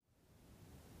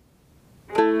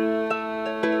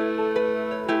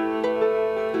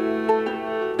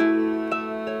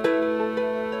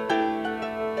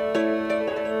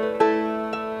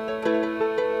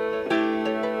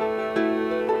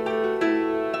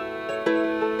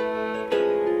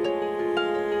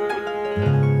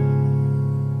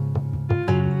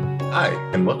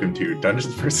and welcome to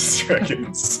Dungeons vs.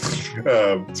 Dragons.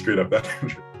 Screwed up that.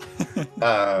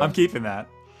 I'm keeping that.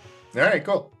 All right,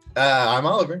 cool. I'm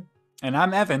Oliver. And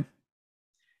I'm Evan.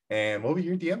 And we'll be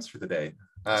your DMs for the day.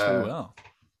 Yes, we will.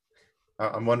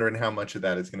 I'm wondering how much of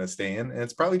that is going to stay in. And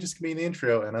it's probably just going to be the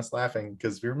intro and us laughing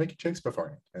because we were making jokes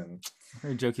beforehand and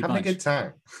very jokey having bunch. a good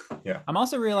time. Yeah. I'm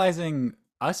also realizing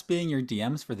us being your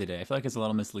DMs for the day, I feel like it's a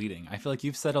little misleading. I feel like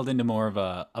you've settled into more of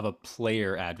a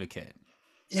player advocate.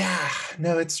 Yeah,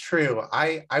 no, it's true.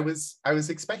 I was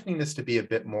expecting this to be a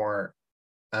bit more.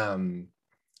 I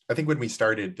think when we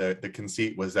started, the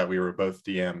conceit was that we were both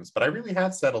DMs, but I really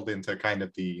have settled into kind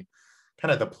of the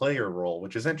player role,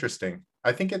 which is interesting.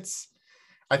 I think it's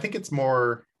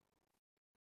more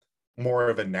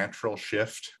of a natural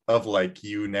shift of like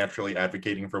you naturally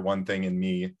advocating for one thing and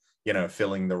me,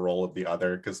 filling the role of the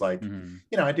other. Because like,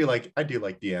 I do like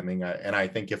DMing, and I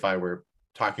think if I were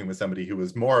talking with somebody who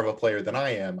was more of a player than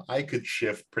I am, I could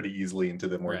shift pretty easily into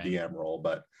the more DM role.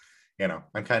 But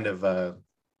I'm kind of a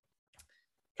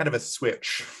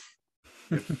switch.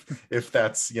 if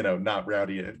that's not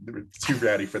rowdy, too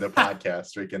rowdy for the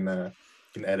podcast, we can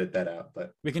edit that out.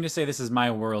 But we can just say this is my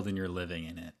world and you're living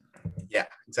in it. Yeah,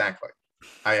 exactly.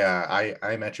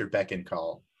 I'm at your beck and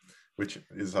call, which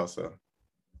is also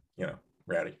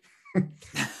rowdy.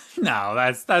 No,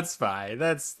 that's fine.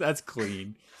 That's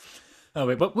clean. Oh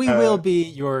wait, but we will be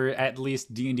your at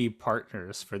least D&D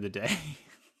partners for the day.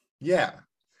 Yeah.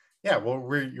 Well,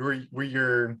 we're your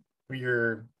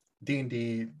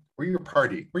D&D. We're your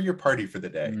party. We're your party for the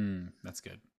day. That's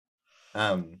good.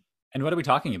 And what are we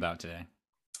talking about today?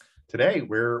 Today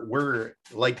we're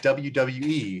like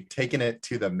WWE, taking it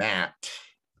to the mat.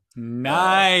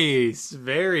 Nice,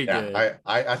 very good.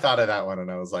 I thought of that one and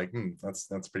I was like, that's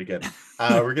pretty good.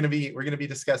 We're gonna be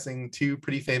discussing two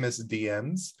pretty famous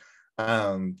DMs.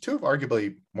 Two of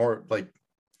arguably more, like,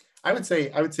 I would say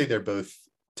they're both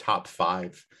top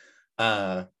 5.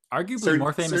 Arguably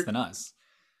more famous than us.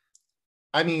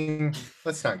 I mean,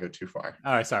 let's not go too far.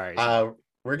 Oh, sorry.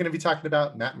 We're going to be talking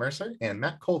about Matt Mercer and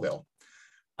Matt Colville.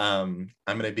 I'm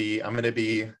going to be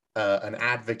an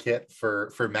advocate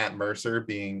for Matt Mercer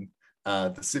being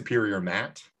the superior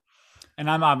Matt. And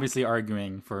I'm obviously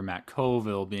arguing for Matt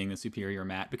Colville being the superior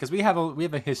Matt because we have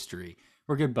a history.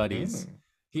 We're good buddies.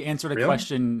 He answered a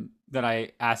question that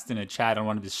I asked in a chat on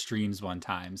one of his streams one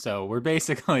time. So we're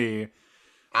basically...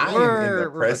 I am in the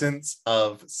presence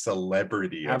of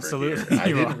celebrity. Absolutely. Over here. I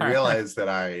didn't realize that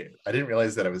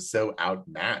I was so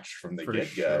outmatched from the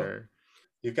get-go. Sure.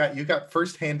 You've got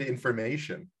firsthand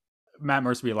information. Matt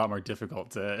Mercer would be a lot more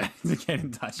difficult to get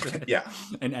in touch with. Yeah.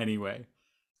 In any way.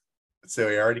 So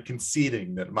you're already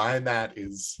conceding that my Matt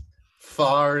is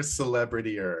far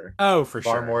celebrity-er. Oh, for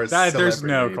far sure. More there's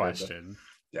no question.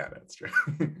 Yeah, that's true.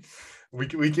 we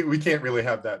can't really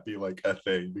have that be like a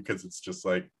thing because it's just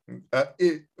like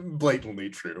blatantly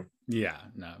true. Yeah,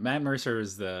 no. Matt Mercer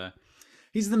is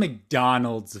he's the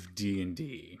McDonald's of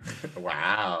D&D.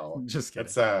 Wow. Just kidding.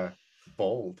 That's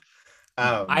bold.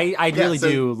 I really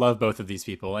do love both of these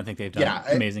people. I think they've done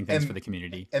amazing things for the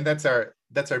community. And that's our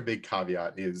big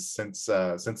caveat is since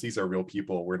these are real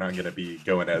people, we're not going to be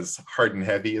going as hard and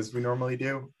heavy as we normally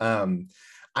do.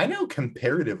 I know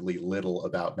comparatively little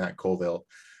about Matt Colville,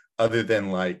 other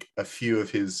than like a few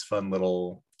of his fun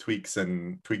little tweaks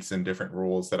and different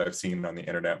rules that I've seen on the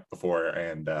internet before,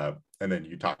 and then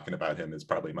you talking about him is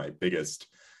probably my biggest,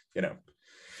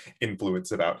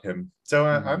 influence about him. So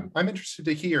I'm interested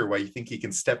to hear why you think he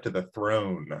can step to the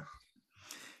throne.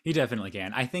 He definitely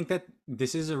can. I think that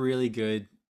this is a really good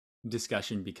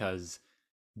discussion because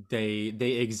they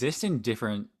exist in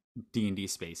different D&D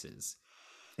spaces.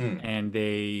 And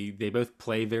they both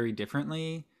play very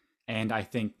differently, and I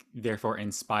think therefore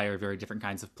inspire very different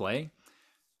kinds of play.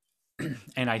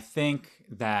 And I think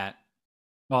that,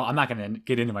 well, I'm not going to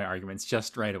get into my arguments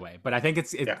just right away, but I think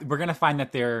we're going to find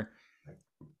that they're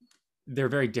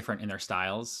very different in their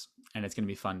styles, and it's going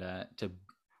to be fun to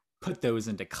put those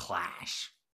into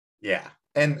clash. Yeah,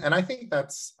 and I think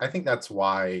that's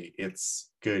why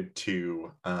it's good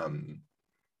to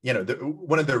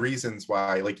one of the reasons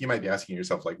why, like, you might be asking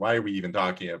yourself, like, why are we even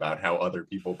talking about how other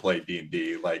people play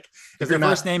D&D? Like, because their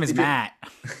first name is Matt.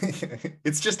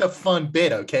 It's just a fun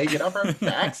bit, okay? Get off our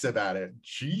backs about it.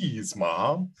 Jeez,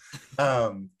 Mom.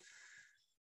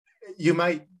 You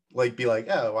might like be like,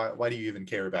 oh, why do you even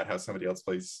care about how somebody else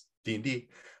plays D&D?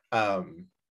 And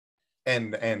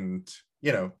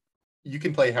you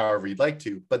can play however you'd like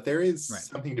to, but there is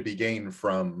something to be gained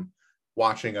from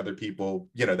watching other people.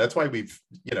 That's why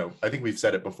I think we've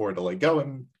said it before, to like go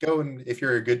and if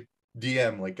you're a good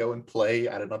DM, like go and play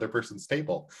at another person's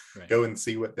table, go and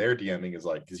see what their DMing is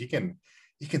like, because you can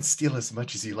you can steal as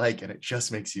much as you like, and it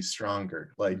just makes you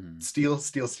stronger. Like steal,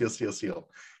 steal, steal, steal, steal.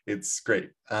 It's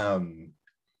great. And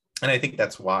I think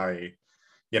that's why,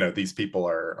 these people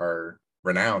are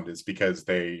renowned, is because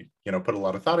they, put a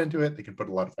lot of thought into it. They can put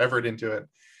a lot of effort into it,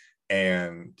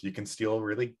 and you can steal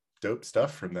really dope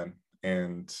stuff from them,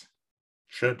 and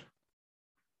should.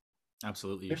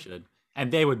 Absolutely, you should.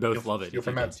 And they would both love it Steal if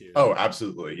you from did Mets. too. Oh,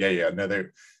 absolutely. Yeah. No,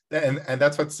 they're, and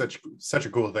that's what's such a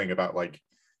cool thing about like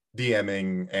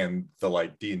DMing and the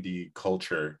like D&D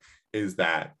culture, is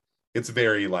that it's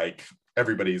very like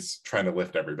everybody's trying to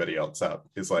lift everybody else up.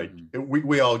 Is like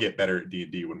we all get better at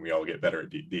D&D when we all get better at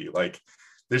D&D. Like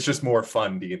there's just more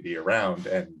fun D&D around,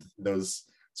 and those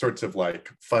sorts of like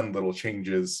fun little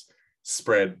changes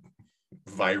spread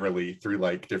virally through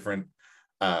like different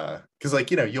because like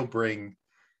you'll bring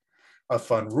a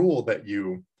fun rule that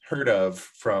you heard of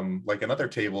from like another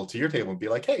table to your table and be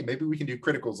like, hey, maybe we can do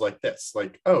criticals like this,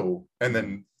 like, oh, and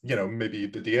then maybe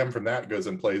the DM from that goes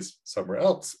and plays somewhere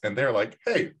else, and they're like,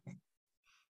 hey,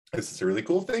 this is a really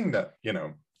cool thing that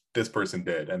this person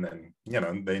did, and then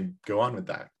they go on with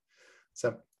that.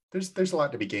 So there's a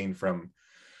lot to be gained from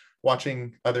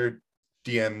watching other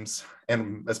DMs,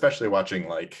 and especially watching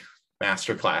like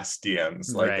masterclass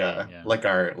DMs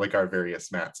like our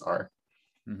various Matts are.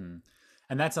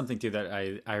 And that's something too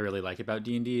that I really like about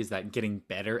D&D, is that getting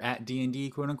better at D&D,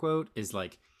 quote unquote, is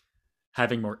like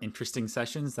having more interesting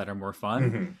sessions that are more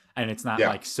fun. And it's not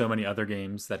like so many other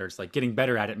games that are just like getting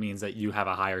better at it means that you have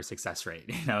a higher success rate.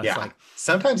 It's like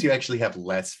sometimes you actually have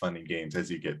less fun in games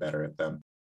as you get better at them.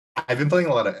 I've been playing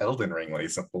a lot of Elden Ring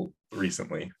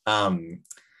recently.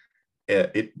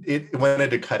 It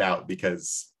wanted to cut out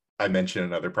because I mentioned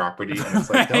another property, and it's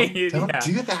like, don't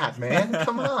do that, man.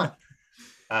 Come on.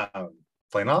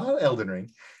 Playing a lot of Elden Ring,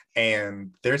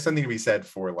 and there's something to be said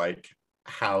for like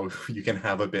how you can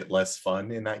have a bit less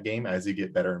fun in that game as you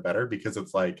get better and better, because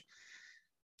it's like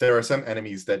there are some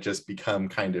enemies that just become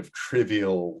kind of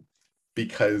trivial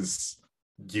because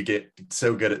you get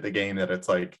so good at the game that it's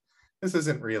like, this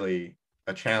isn't really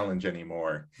a challenge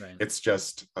anymore. Right. It's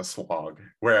just a slog.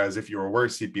 Whereas if you were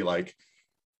worse, you'd be like,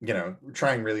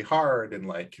 trying really hard, and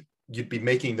like you'd be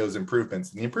making those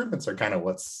improvements, and the improvements are kind of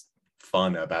what's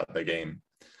fun about the game.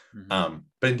 But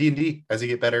in D&D, as you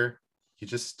get better, you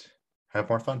just have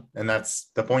more fun, and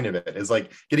that's the point of it, is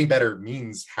like getting better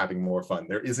means having more fun.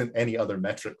 There isn't any other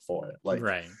metric for it. Like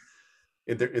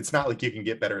it's not like you can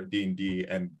get better at D&D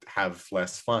and have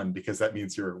less fun, because that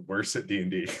means you're worse at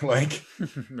D&D. Like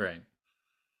right.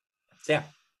 Yeah,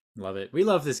 love it. We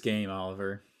love this game,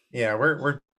 Oliver. Yeah,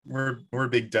 we're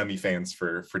big dummy fans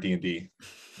for D&D.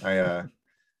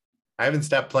 I haven't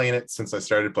stopped playing it since I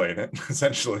started playing it.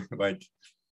 Essentially, like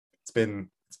it's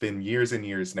been years and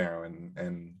years now,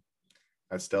 and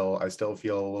I still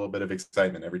feel a little bit of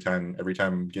excitement every time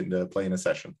I'm getting to play in a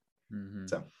session.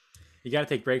 So you got to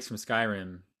take breaks from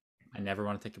Skyrim. I never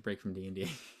want to take a break from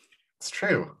D&D. It's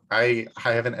true. I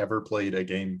haven't ever played a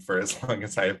game for as long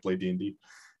as I have played D&D,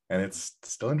 and it's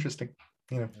still interesting.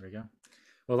 There we go.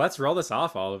 Well, let's roll this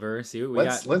off, Oliver. See what we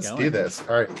got. Let's do this.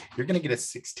 All right, you're gonna get a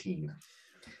 16.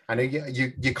 I know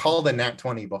you called a nat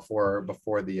 20 before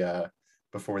the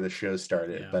show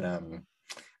started, but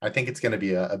I think it's gonna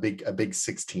be a big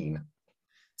 16.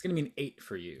 It's gonna be an 8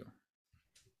 for you,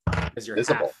 because you're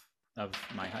visible. Half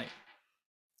of my height.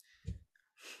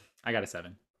 I got a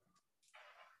 7.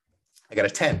 I got a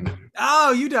 10.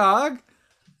 Oh, you dog.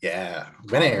 Yeah,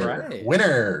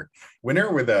 winner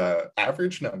with a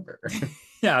average number.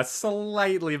 Yeah,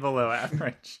 slightly below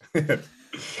average. Who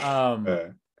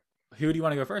do you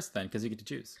want to go first then? Because you get to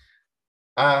choose.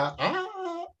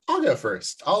 I'll go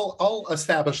first. I'll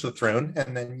establish the throne,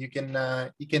 and then you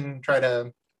can try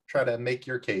to make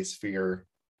your case for your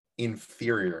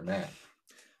inferior Matt.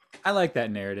 I like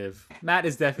that narrative. Matt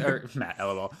is Matt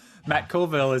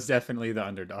Colville is definitely the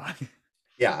underdog.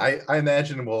 Yeah, I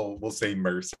imagine we'll say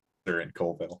Mercer and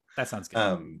Colville. That sounds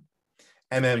good.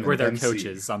 And then like we're their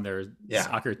coaches on their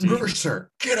soccer team. Mercer,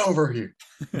 get over here.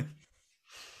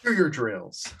 Do your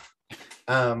drills.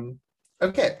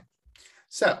 Okay.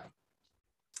 So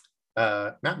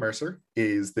Matt Mercer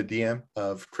is the DM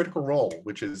of Critical Role,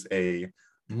 which is a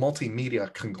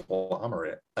multimedia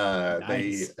conglomerate.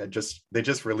 Nice. They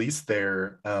just released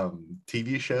their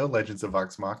TV show Legends of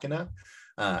Vox Machina,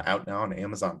 out now on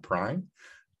Amazon Prime.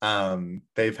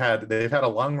 They've had a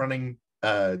long running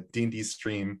D&D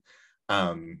stream.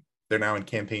 They're now in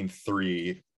campaign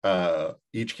 3.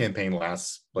 Each campaign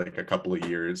lasts like a couple of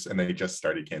years, and they just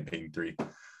started campaign 3.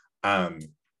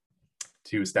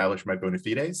 To establish my bona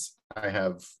fides, I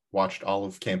have watched all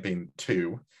of campaign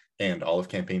 2 and all of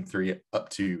campaign 3 up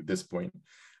to this point.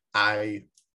 I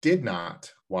did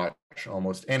not watch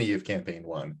almost any of campaign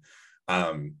one,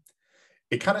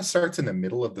 it kind of starts in the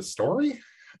middle of the story.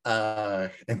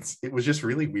 And it was just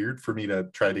really weird for me to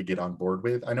try to get on board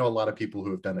with. I know a lot of people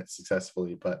who have done it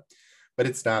successfully, but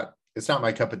it's not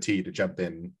my cup of tea to jump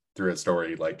in through a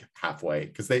story like halfway,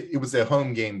 because it was a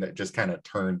home game that just kind of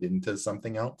turned into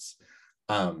something else.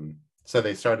 So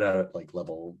they started out at like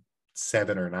level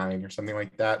 7 or 9 or something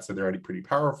like that. So they're already pretty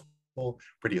powerful,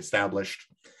 pretty established.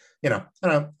 I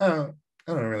don't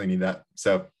really need that.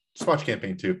 So just watch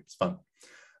campaign 2. It's fun.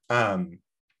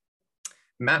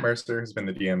 Matt Mercer has been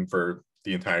the DM for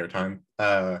the entire time,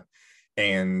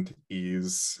 and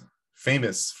he's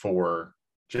famous for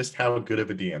just how good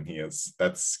of a DM he is.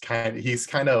 He's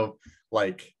kind of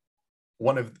like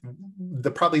one of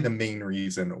probably the main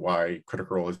reason why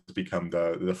Critical Role has become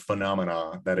the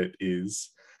phenomena that it is.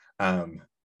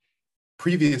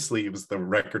 Previously, it was the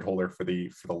record holder for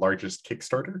the largest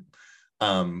Kickstarter.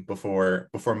 Before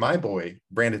my boy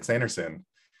Brandon Sanderson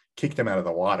kicked him out of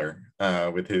the water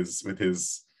with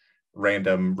his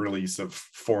random release of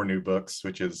 4 new books,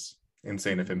 which is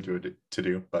insane of him to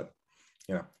do. But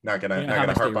not gonna how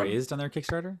much harp they on. raised on their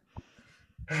Kickstarter?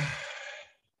 A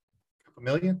couple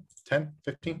million, 10,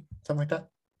 15, something like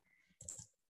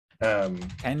that.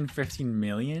 10, 15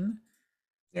 million.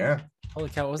 Yeah. Holy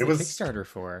cow! What was the Kickstarter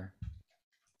for?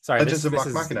 Sorry, Legends of this Mock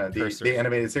is Machina, the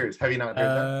animated series. Have you not heard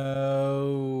that?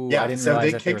 Oh, I Yeah, didn't so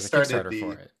realize they that there was a kickstarted Kickstarter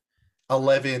for it.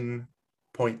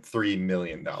 $11.3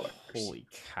 million. Holy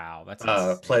cow, that's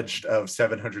insane. Pledged of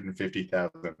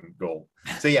 750,000 gold.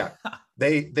 So yeah,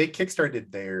 they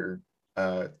kickstarted their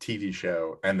TV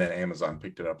show, and then Amazon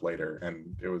picked it up later,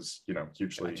 and it was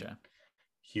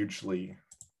hugely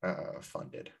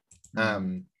funded.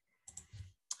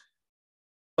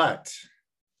 But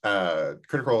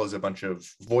Critical Role is a bunch of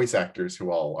voice actors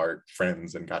who all are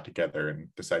friends and got together and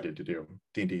decided to do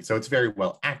D&D. So it's very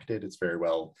well acted, it's very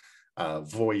well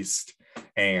voiced,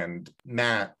 and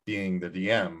Matt, being the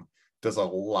DM, does a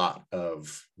lot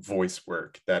of voice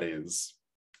work that is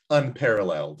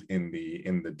unparalleled in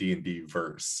the D&D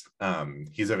verse.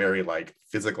 He's a very like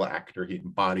physical actor. He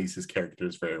embodies his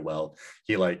characters very well.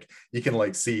 He you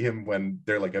can see him when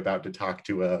they're like about to talk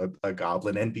to a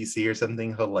goblin NPC or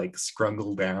something, he'll like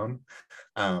scrungle down.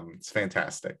 It's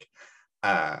fantastic.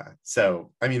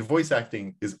 So I mean, voice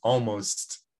acting is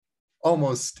almost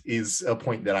is a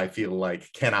point that I feel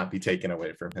like cannot be taken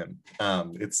away from him.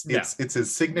 It's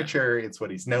his signature. It's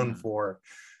what he's known for.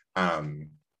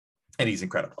 And he's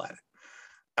incredible at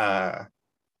it.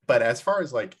 But as far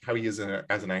as like how he is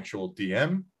as an actual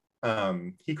DM,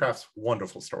 he crafts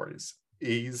wonderful stories.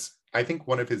 I think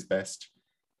one of his best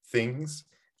things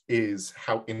is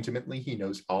how intimately he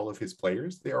knows all of his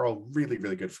players. They are all really,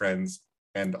 really good friends.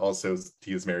 And also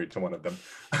he is married to one of them.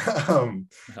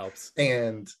 Helps.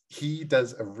 And he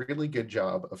does a really good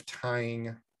job of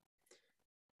tying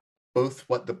both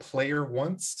what the player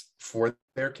wants for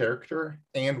their character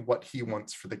and what he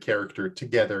wants for the character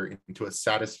together into a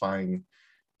satisfying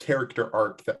character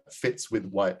arc that fits with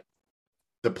what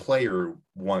the player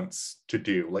wants to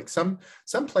do. Like some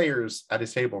players at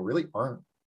his table really aren't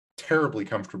terribly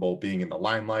comfortable being in the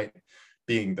limelight,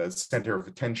 being the center of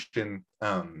attention,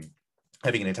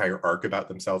 having an entire arc about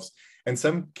themselves. And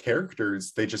some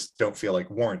characters, they just don't feel like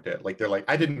warranted. Like they're like,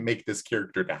 I didn't make this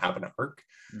character to have an arc.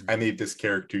 I made this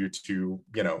character to,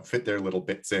 fit their little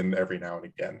bits in every now and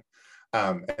again.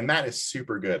 And Matt is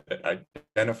super good at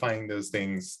identifying those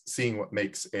things, seeing what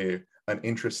makes an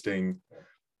interesting,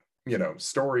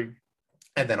 story,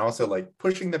 and then also like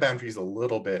pushing the boundaries a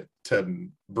little bit to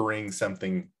bring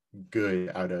something good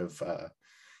out of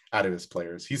his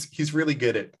players. He's really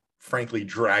good at, frankly,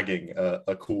 dragging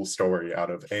a cool story out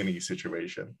of any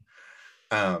situation.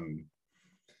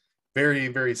 Very,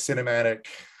 very cinematic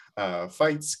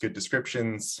fights, good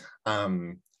descriptions.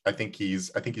 I think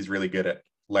he's really good at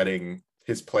letting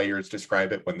his players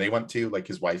describe it when they want to. Like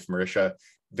his wife Marisha,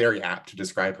 very apt to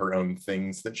describe her own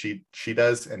things that she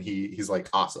does, and he's like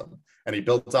awesome, and he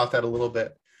builds off that a little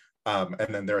bit.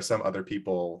 And then there are some other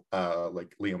people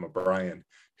like Liam O'Brien,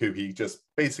 who he just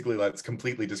basically lets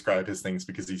completely describe his things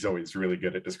because he's always really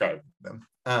good at describing them.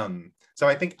 So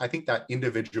I think that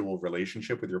individual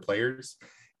relationship with your players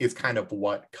is kind of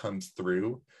what comes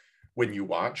through when you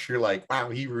watch. You're like, wow,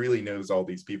 he really knows all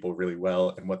these people really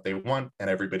well and what they want, and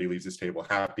everybody leaves his table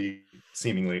happy,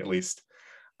 seemingly at least,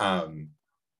 and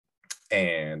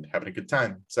having a good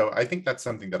time. So I think that's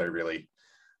something that I really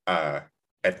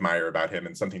admire about him,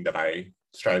 and something that I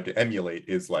strive to emulate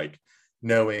is like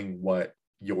knowing what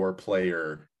your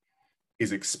player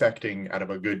is expecting out of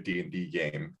a good D&D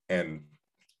game and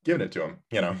giving it to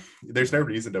them. There's no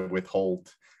reason to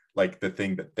withhold like the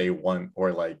thing that they want,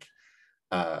 or like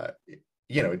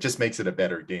it just makes it a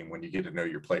better game when you get to know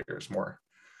your players more.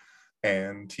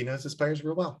 And he knows his players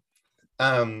real well.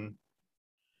 I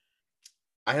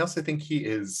also think he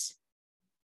is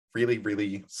really,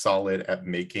 really solid at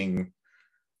making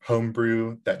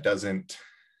homebrew that doesn't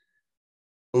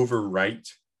overwrite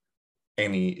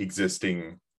any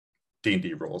existing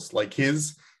D&D rules. Like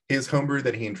his homebrew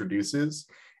that he introduces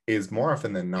is more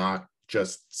often than not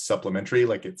just supplementary.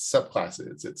 Like it's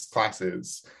subclasses, it's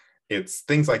classes, it's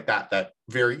things like that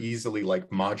very easily like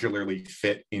modularly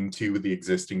fit into the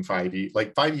existing 5e.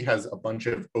 Like 5e has a bunch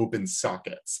of open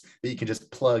sockets that you can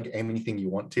just plug anything you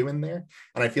want to in there.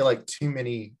 And I feel like too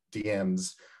many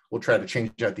DMs will try to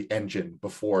change out the engine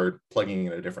before plugging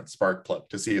in a different spark plug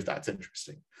to see if that's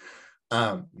interesting.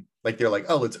 Like they're like,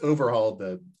 oh, let's overhaul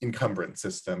the encumbrance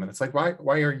system. And it's like,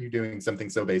 why are you doing something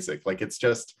so basic? Like it's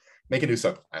just make a new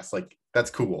subclass. Like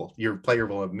that's cool. Your player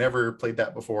will have never played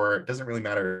that before. It doesn't really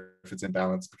matter if it's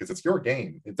imbalanced because it's your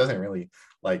game. It doesn't really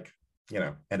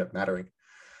end up mattering.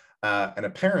 And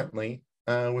apparently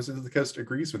Wizards of the Coast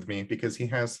agrees with me because he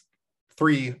has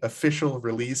 3 official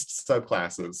released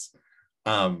subclasses.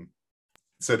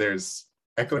 So there's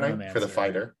Echo Knight for the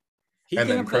fighter. He and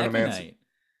then Chronomancer.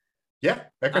 Yeah,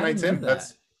 Echo Knight's in.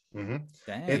 That.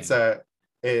 That's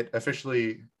it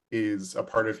officially is a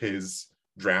part of his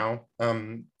drow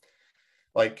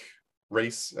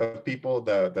race of people,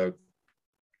 the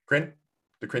Kryn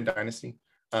dynasty.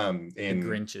 In the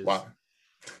Grinches. Wow.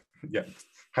 Yeah.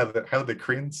 How the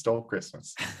Kryn stole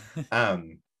Christmas.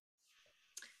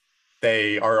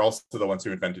 They are also the ones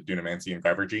who invented Dunamancy and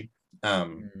Gravergy,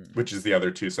 which is the other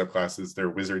 2 subclasses. They're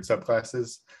wizard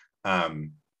subclasses.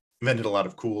 Invented a lot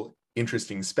of cool,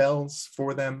 interesting spells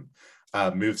for them.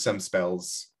 Moved some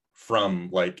spells from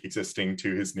like existing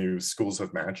to his new schools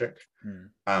of magic.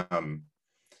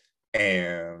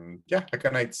 And yeah, Echo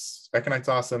Knight's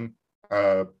awesome.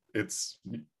 It's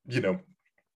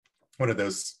one of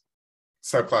those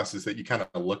subclasses that you kind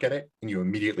of look at it and you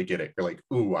immediately get it. You're like,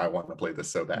 ooh, I want to play this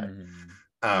so bad.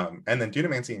 And then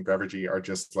Dunamancy and Gravergy are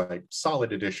just like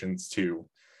solid additions to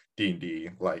D&D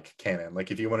like canon.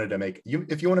 Like if you want to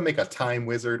make a time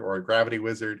wizard or a gravity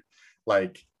wizard,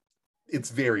 like it's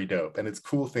very dope, and it's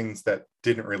cool things that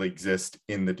didn't really exist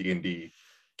in the D&D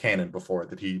canon before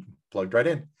that he plugged right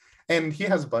in. And he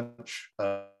has a bunch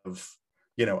of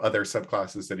other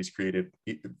subclasses that he's created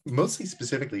mostly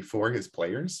specifically for his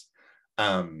players.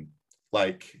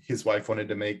 Like his wife wanted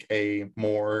to make a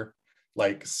more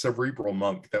like cerebral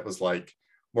monk that was like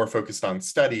more focused on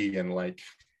study and like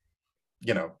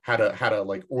how to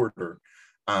like order,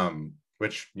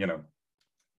 which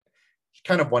she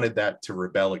kind of wanted that to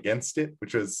rebel against it,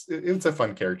 which was it's a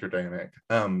fun character dynamic.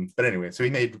 But anyway, so he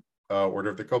made Order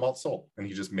of the Cobalt Soul, and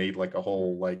he just made like a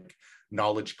whole like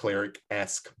knowledge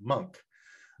cleric-esque monk.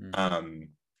 And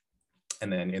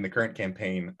then in the current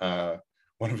campaign,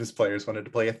 one of his players wanted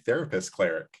to play a therapist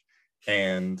cleric,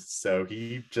 and so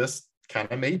he just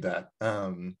kind of made that.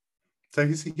 So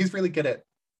he's really good at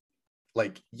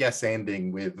like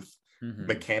yes-anding with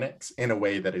mechanics in a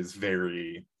way that is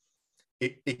very,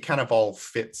 it kind of all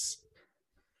fits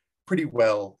pretty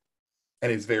well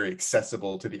and is very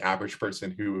accessible to the average person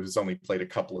who has only played a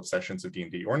couple of sessions of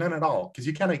D&D or none at all, because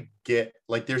you kind of get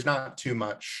like there's not too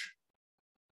much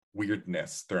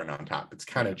weirdness thrown on top. It's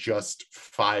kind of just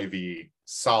 5e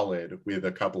solid with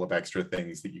a couple of extra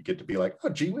things that you get to be like, oh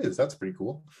gee whiz, that's pretty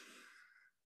cool.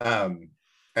 And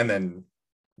then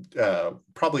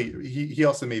probably he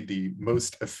also made the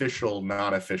most official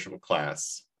non-official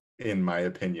class, in my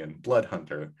opinion, Blood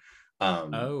Hunter.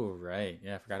 Oh right,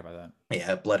 yeah, I forgot about that.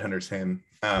 Yeah, Blood Hunter's him.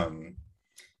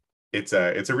 It's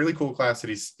a really cool class that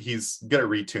he's good at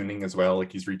retuning as well.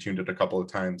 Like he's retuned it a couple of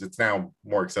times. It's now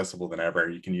more accessible than ever.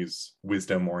 You can use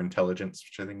wisdom or intelligence,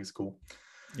 which I think is cool.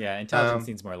 Yeah, intelligence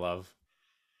needs more love.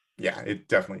 Yeah, it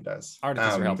definitely does.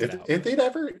 Artificer helped it out. If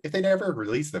they'd ever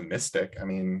release the Mystic, I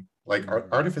mean, like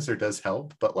Artificer does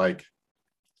help, but like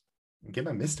give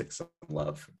my Mystic some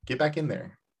love. Get back in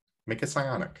there. Make a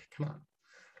psionic. Come on.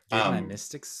 Give my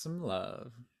Mystics some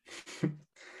love.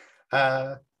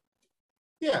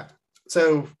 Yeah.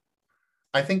 So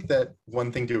I think that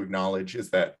one thing to acknowledge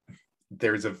is that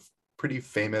there's a pretty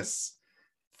famous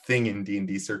thing in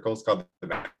D&D circles called the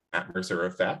Matt Mercer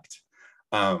effect,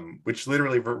 which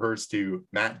literally refers to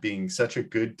Matt being such a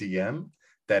good DM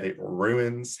that it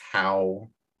ruins how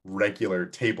regular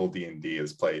table D&D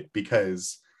is played,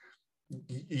 because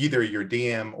either your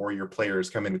DM or your players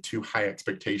come in with too high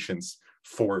expectations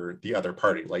for the other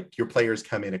party. Like your players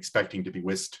come in expecting to be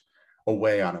whisked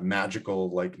away on a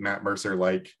magical, like Matt Mercer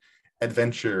like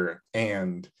adventure,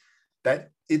 and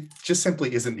that it just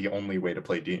simply isn't the only way to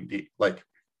play D&D. Like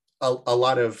a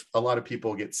lot of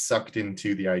people get sucked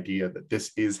into the idea that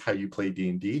this is how you play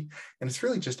D&D, and it's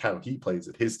really just how he plays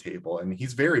at his table, and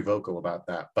he's very vocal about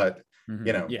that. But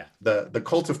you know, Yeah. the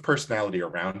cult of personality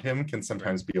around him can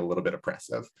sometimes be a little bit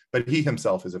oppressive, but he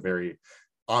himself is a very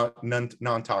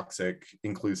non-toxic,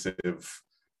 inclusive,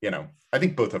 you know, I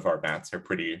think both of our Matts are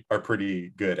pretty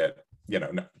good at, you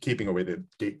know, keeping away the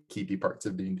gatekeepy parts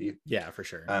of D&D. Yeah, for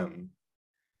sure.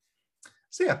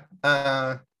 So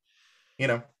yeah, you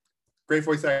know, great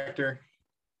voice actor,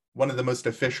 one of the most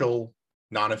official,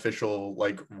 non-official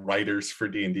like writers for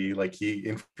D&D. Like he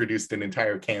introduced an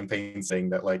entire campaign saying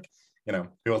that, like, you know,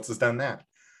 who else has done that?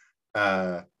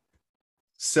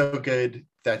 So good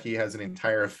that he has an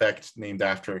entire effect named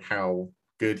after how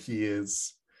good he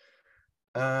is.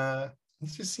 He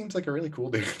just seems like a really cool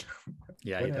dude.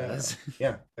 Yeah, he does.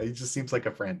 Yeah, he just seems like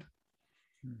a friend.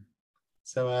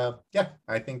 So yeah,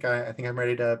 I think I'm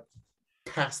ready to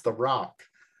pass the rock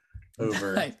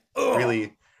over.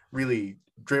 really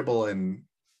dribble and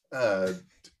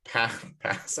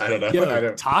pass. I don't know. Yo, I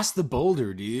don't. Toss the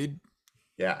boulder, dude.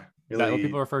 Yeah, Is that what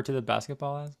people refer to the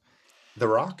basketball as? The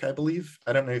rock, I believe.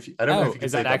 I don't know if you can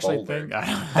is say that actually the boulder. Thing?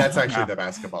 That's actually the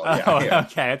basketball. Yeah.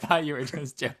 Okay, I thought you were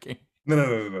just joking.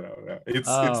 No. It's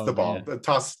the ball.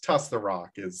 Toss the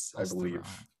rock is, I believe,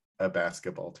 a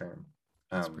basketball term.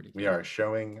 We are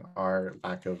showing our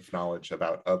lack of knowledge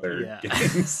about other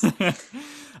games.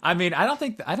 I mean, I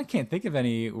can't think of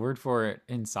any word for it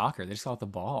in soccer. They just call it the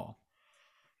ball.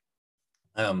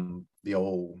 The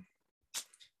old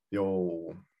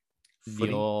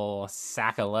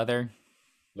sack of leather.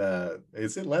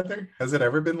 Is it leather? Has it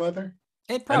ever been leather?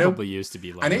 It probably used to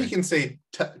be leather. I know you can say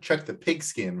chuck the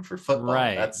pigskin for football.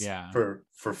 Right. That's for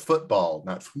football,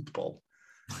 not football.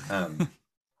 I'm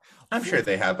sure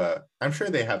they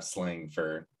have slang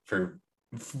for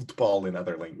football in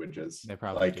other languages. They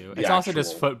probably do. It's also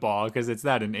just football because it's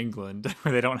that in England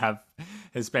where they don't have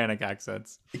Hispanic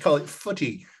accents. They call it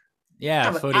footy.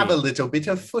 Yeah, footy. Have a little bit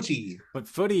of footy. But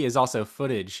footy is also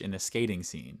footage in the skating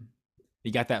scene.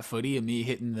 You got that footy of me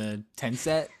hitting the 10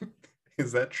 set?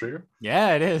 Is that true?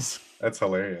 Yeah, it is. That's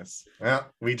hilarious. Well,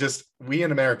 we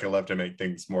in America love to make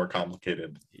things more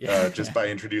complicated, just by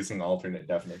introducing alternate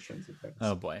definitions of things.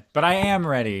 Oh boy. But I am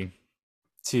ready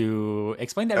to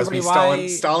explain to everybody why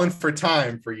stalling for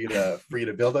time for you to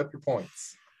build up your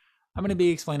points. I'm going to be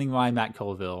explaining why Matt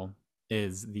Colville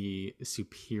is the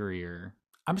superior,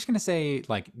 I'm just going to say,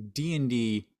 like,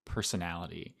 D&D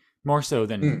personality, more so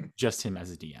than just him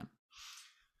as a DM.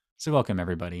 So welcome,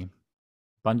 everybody.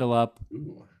 Bundle up,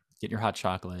 get your hot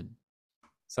chocolate,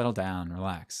 settle down,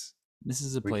 relax. This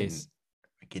is a place.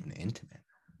 We're getting intimate.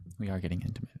 We are getting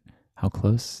intimate. How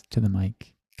close to the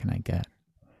mic can I get?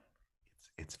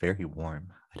 It's very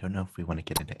warm. I don't know if we want to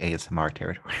get into ASMR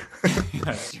territory.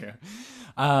 That's true.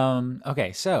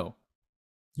 Okay, so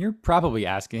you're probably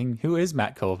asking, who is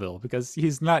Matt Colville? Because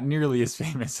he's not nearly as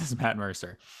famous as Matt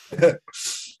Mercer.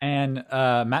 And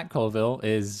Matt Colville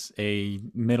is a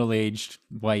middle-aged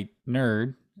white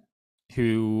nerd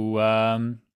who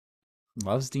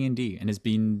loves D&D and has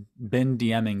been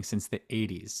DMing since the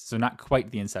 80s. So not quite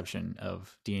the inception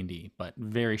of D&D, but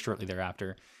very shortly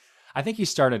thereafter. I think he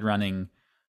started running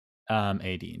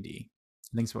a D&D.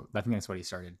 I think that's what he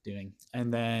started doing.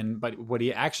 And then, but what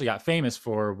he actually got famous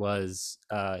for was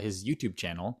his YouTube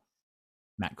channel,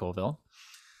 Matt Colville,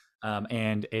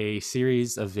 and a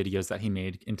series of videos that he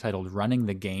made entitled Running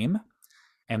the Game.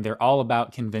 And they're all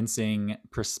about convincing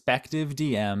prospective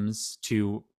DMs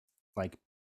to, like,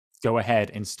 go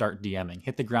ahead and start DMing,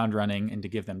 hit the ground running, and to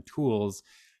give them tools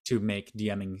to make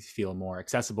DMing feel more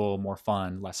accessible, more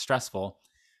fun, less stressful.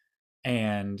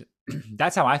 And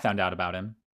that's how I found out about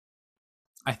him.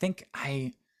 I think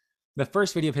the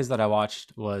first video of his that I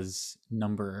watched was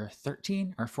number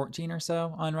 13 or 14 or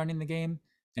so on Running the Game.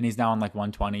 And he's now on like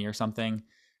 120 or something.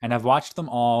 And I've watched them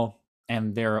all,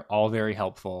 and they're all very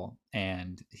helpful.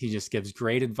 And he just gives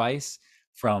great advice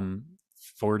from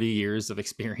 40 years of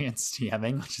experience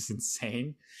DMing, which is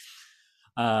insane.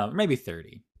 Maybe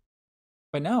 30.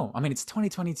 But no, I mean, it's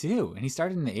 2022 and he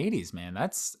started in the 80s, man.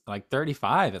 That's like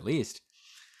 35 at least.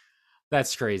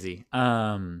 That's crazy.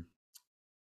 And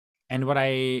what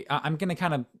I'm going to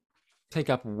kind of pick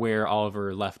up where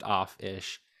Oliver left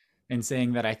off-ish and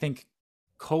saying that I think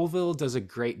Colville does a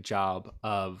great job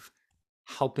of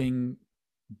helping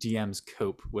DMs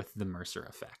cope with the Mercer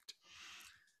effect.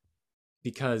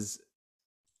 Because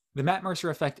the Matt Mercer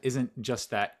effect isn't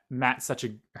just that Matt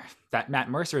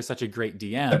Mercer is such a great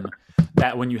DM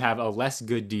that when you have a less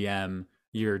good DM,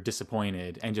 you're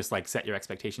disappointed and just like set your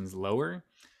expectations lower.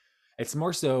 It's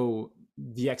more so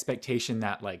the expectation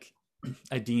that like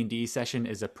a D&D session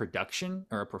is a production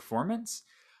or a performance,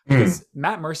 Mm. because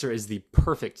Matt Mercer is the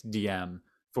perfect DM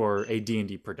for a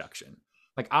D&D production.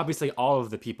 Like obviously all of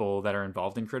the people that are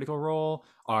involved in Critical Role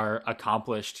are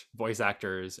accomplished voice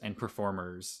actors and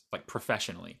performers like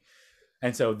professionally.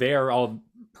 And so they are all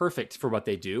perfect for what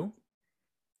they do.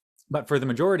 But for the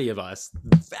majority of us,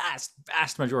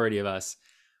 vast majority of us,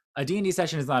 a D&D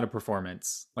session is not a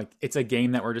performance. Like it's a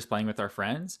game that we're just playing with our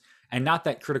friends. And not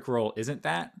that Critical Role isn't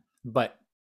that, but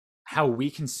how we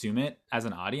consume it as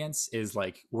an audience is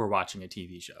like we're watching a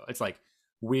TV show. It's like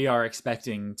we are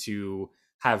expecting to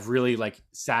have really like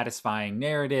satisfying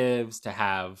narratives, to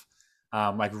have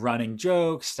like running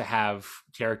jokes, to have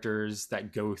characters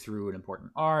that go through an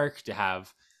important arc, to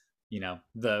have, you know,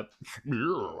 the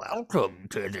welcome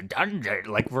to the dungeon.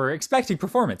 Like we're expecting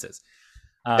performances.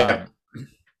 Yeah. Um,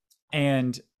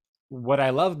 and what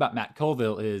I love about Matt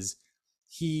Colville is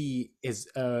he is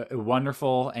a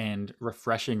wonderful and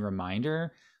refreshing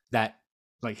reminder that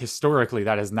like historically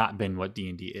that has not been what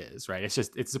D&D is, right? It's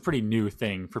just it's a pretty new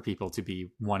thing for people to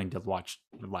be wanting to watch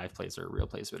live plays or real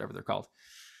plays, whatever they're called.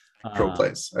 Actual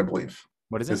plays, I believe,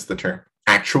 What is it? is the term.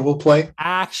 Actual play?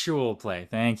 Actual play.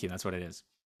 Thank you. That's what it is.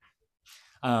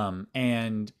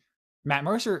 And Matt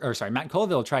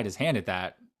Colville tried his hand at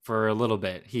that for a little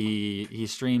bit. He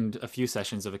streamed a few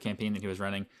sessions of a campaign that he was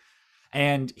running,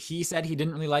 and he said he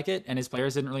didn't really like it, and his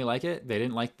players didn't really like it. They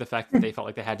didn't like the fact that they felt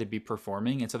like they had to be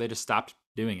performing, and so they just stopped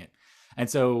doing it. And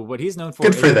so what he's known for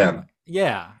Good for is, them.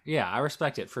 yeah, I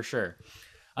respect it for sure.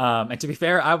 And to be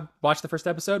fair, I watched the first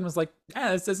episode and was like,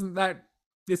 this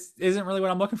isn't really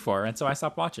what I'm looking for, and so I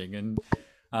stopped watching. And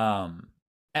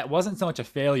it wasn't so much a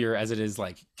failure as it is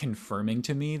like confirming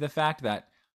to me the fact that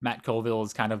Matt Colville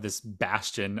is kind of this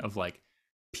bastion of like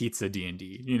pizza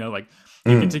D&D. You know, like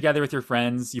you get together with your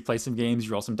friends, you play some games,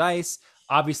 you roll some dice.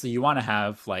 Obviously, you want to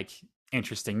have like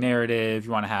interesting narrative,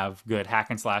 you want to have good hack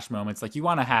and slash moments, like you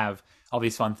want to have all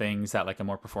these fun things that like a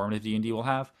more performative D&D will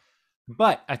have.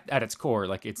 But at its core,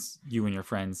 like it's you and your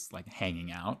friends like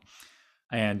hanging out.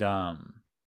 And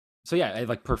so yeah,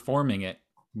 like performing it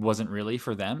wasn't really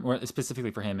for them, or specifically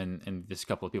for him and this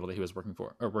couple of people that he was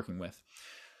working with.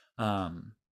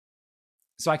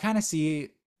 So I kind of see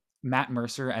Matt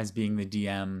Mercer as being the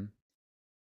DM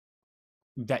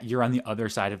that you're on the other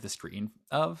side of the screen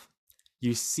of.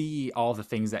 You see all the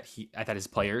things that his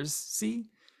players see,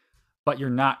 but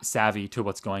you're not savvy to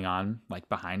what's going on like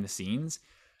behind the scenes.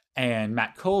 And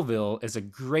Matt Colville is a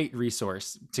great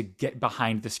resource to get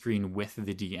behind the screen with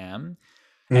the DM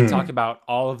and talk about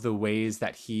all of the ways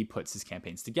that he puts his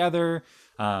campaigns together,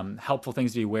 helpful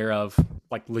things to be aware of,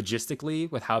 like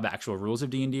logistically with how the actual rules of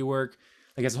D&D work.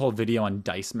 Like, there's a whole video on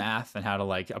dice math and how to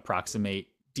like approximate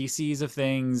DCs of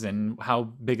things and how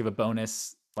big of a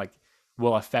bonus like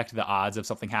will affect the odds of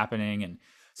something happening. And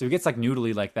so he gets like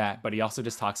noodly like that, but he also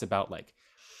just talks about like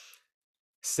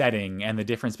setting and the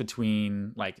difference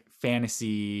between like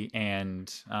fantasy and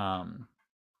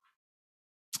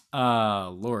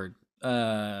another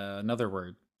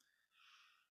word,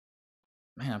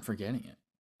 man, I'm forgetting it.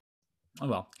 Oh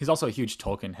well, he's also a huge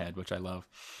Tolkien head, which I love.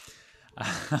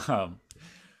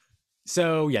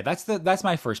 So yeah, that's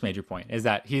my first major point, is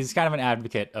that he's kind of an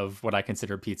advocate of what I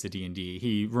consider pizza D&D.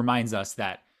 He reminds us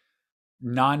that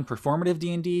non-performative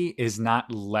D&D is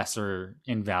not lesser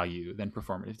in value than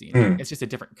performative D&D. It's just a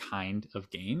different kind of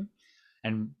game,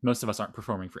 and most of us aren't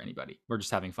performing for anybody. We're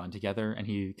just having fun together, and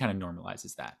he kind of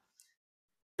normalizes that.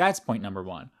 That's point number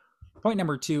one. Point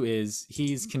number two is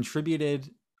he's contributed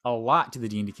a lot to the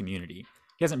D&D community.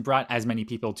 He hasn't brought as many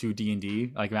people to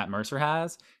D&D like Matt Mercer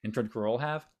has and Critical Role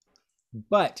have,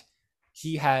 but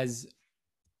he has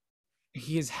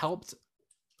helped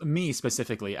me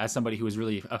specifically as somebody who was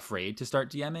really afraid to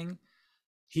start DMing.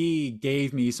 He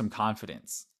gave me some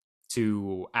confidence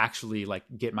to actually like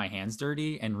get my hands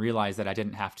dirty and realize that I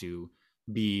didn't have to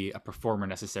be a performer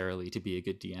necessarily to be a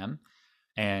good DM.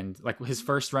 And like his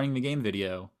first running the game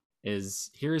video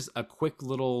is, here's a quick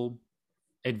little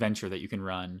adventure that you can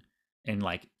run in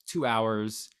like 2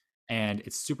 hours, and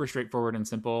it's super straightforward and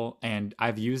simple. And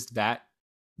I've used that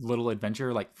little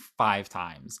adventure like 5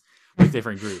 times with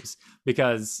different groups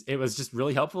because it was just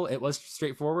really helpful. It was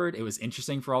straightforward. It was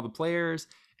interesting for all the players.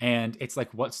 And it's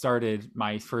like what started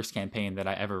my first campaign that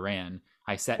I ever ran.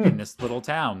 I set in this little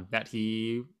town that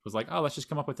he was like, oh, let's just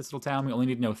come up with this little town. We only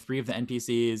need to know 3 of the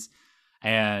NPCs.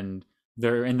 And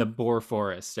they're in the boar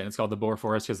forest. And it's called the boar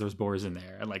forest because there's boars in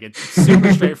there. And like, it's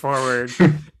super straightforward.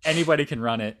 Anybody can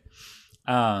run it.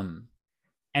 And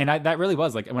that really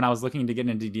was like when I was looking to get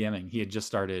into DMing, he had just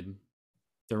started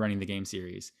the running the game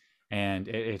series, and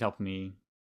it helped me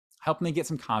helped me get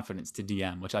some confidence to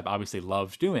DM, which I've obviously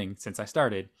loved doing since I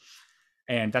started.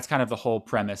 And that's kind of the whole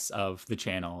premise of the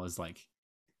channel, is like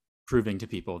proving to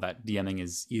people that DMing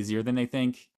is easier than they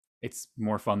think, it's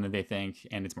more fun than they think,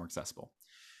 and it's more accessible.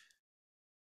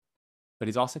 But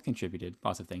he's also contributed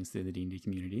lots of things to the D&D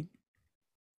community,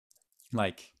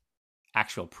 like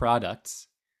actual products.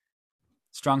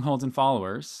 Strongholds and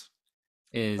Followers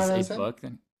is a book.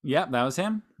 Yep, that was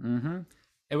him. Mm-hmm.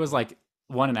 It was like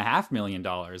 $1.5 million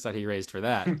that he raised for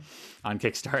that on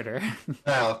Kickstarter.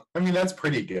 Well, I mean, that's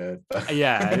pretty good.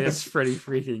 Yeah, it is pretty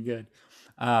freaking good.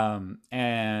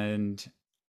 And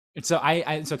so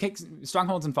so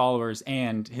Strongholds and Followers,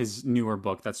 and his newer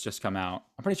book that's just come out,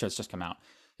 I'm pretty sure it's just come out,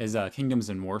 is Kingdoms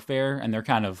and Warfare. And they're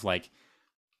kind of like,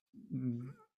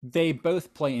 they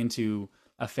both play into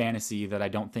a fantasy that I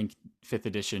don't think 5th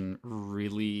edition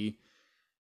really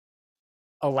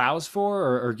allows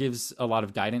for, or gives a lot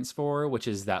of guidance for, which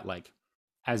is that like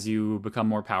as you become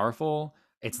more powerful,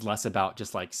 it's less about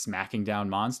just like smacking down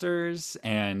monsters,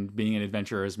 and being an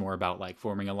adventurer is more about like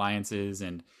forming alliances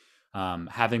and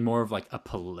having more of like a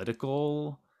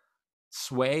political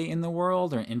sway in the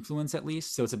world, or influence at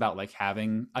least. So it's about like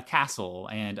having a castle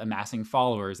and amassing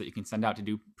followers that you can send out to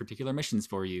do particular missions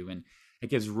for you, and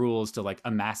it gives rules to like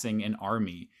amassing an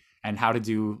army and how to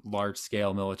do large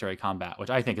scale military combat, which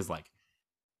I think is like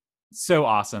so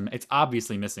awesome. It's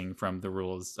obviously missing from the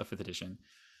rules of 5th edition.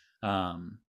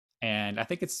 And I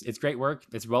think it's great work.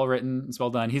 It's well written, it's well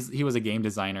done. He was a game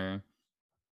designer.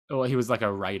 Well, he was like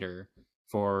a writer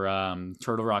for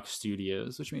Turtle Rock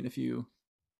Studios, which made a few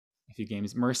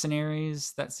games.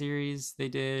 Mercenaries, that series they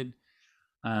did.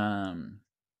 There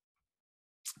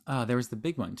was the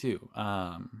big one too,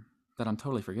 that I'm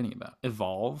totally forgetting about.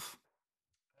 Evolve.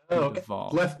 Oh, okay.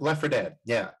 Evolve. Left 4 Dead.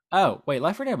 Yeah. Oh, wait,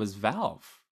 Left 4 Dead was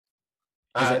Valve.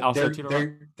 Is it also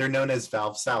they're known as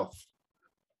Valve South.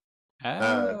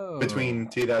 Oh. Between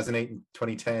 2008 and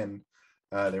 2010,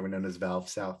 they were known as Valve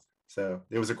South. So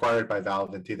it was acquired by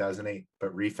Valve in 2008,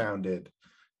 but refounded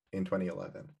in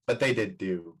 2011. But they did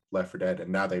do Left 4 Dead,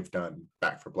 and now they've done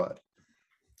Back 4 Blood.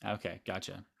 Okay,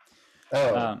 gotcha.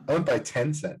 Oh, owned by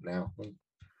Tencent now.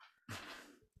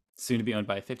 Soon to be owned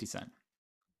by 50 Cent.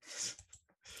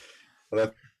 Well,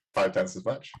 that's 5 times as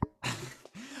much.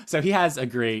 So he has a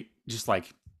great, just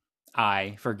like,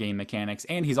 eye for game mechanics,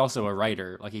 and he's also a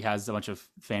writer. Like, he has a bunch of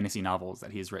fantasy novels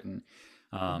that he's written.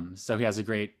 So he has a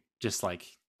great, just like,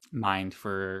 mind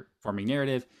for forming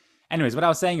narrative. Anyways, what I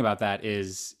was saying about that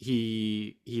is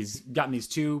he's gotten these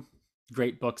 2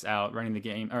 great books out, running the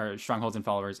game, or Strongholds and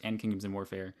Followers and Kingdoms and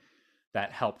Warfare,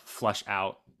 that help flush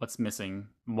out what's missing.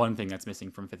 One thing that's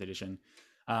missing from 5th edition.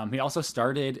 He also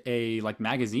started a like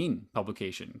magazine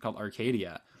publication called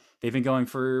Arcadia. They've been going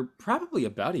for probably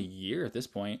about a year at this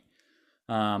point.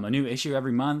 A new issue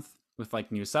every month with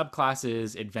like new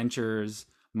subclasses, adventures,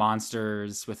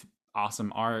 monsters, with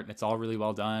awesome art. It's all really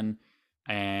well done.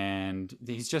 And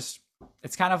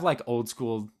it's kind of like old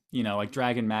school, like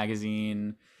Dragon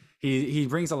Magazine. He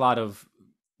brings a lot of,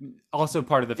 also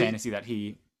part of the fantasy that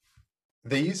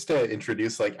they used to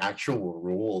introduce like actual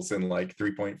rules in like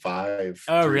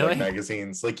 3.5 really? Like,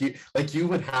 magazines. Like you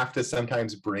would have to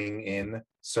sometimes bring in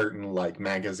certain like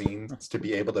magazines to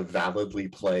be able to validly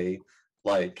play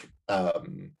like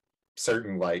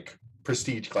certain like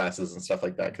prestige classes and stuff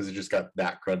like that, because it just got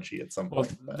that crunchy at some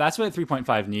point. That's what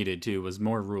 3.5 needed too, was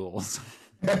more rules.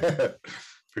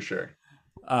 For sure.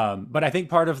 But I think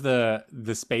part of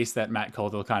the space that Matt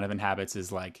Colville kind of inhabits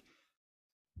is like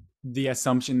the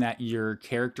assumption that your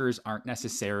characters aren't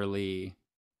necessarily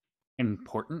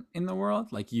important in the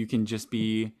world. Like, you can just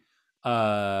be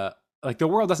like, the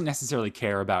world doesn't necessarily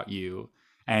care about you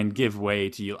and give way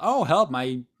to you. Oh, help,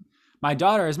 my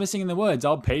daughter is missing in the woods,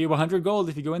 I'll pay you 100 gold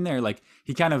if you go in there. Like,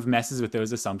 he kind of messes with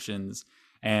those assumptions.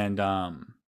 And I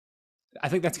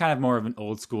think that's kind of more of an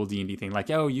old school D&D thing. Like,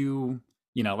 oh,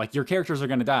 like, your characters are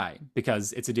going to die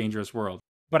because it's a dangerous world.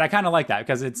 But I kind of like that,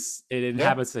 because it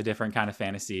inhabits a different kind of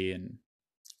fantasy, and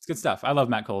it's good stuff. I love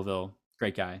Matt Colville.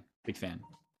 Great guy. Big fan.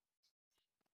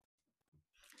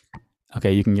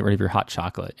 Okay, you can get rid of your hot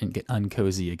chocolate and get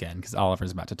uncozy again, because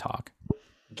Oliver's about to talk.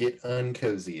 Get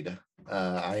uncozied.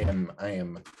 I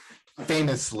am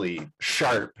famously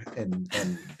sharp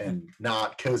and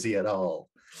not cozy at all.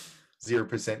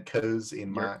 0% coz in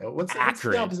my. What's the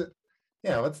opposite?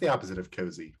 Yeah, what's the opposite of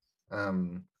cozy?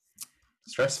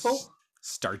 Stressful.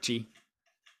 Starchy.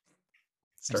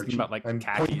 About like I'm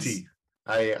khakis. Pointy.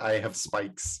 I have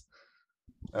spikes.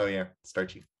 Oh yeah,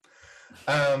 starchy.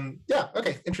 Yeah,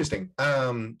 okay, interesting. So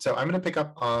I'm going to pick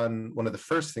up on one of the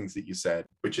first things that you said,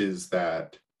 which is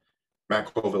that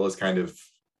Matt Colville is kind of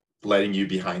letting you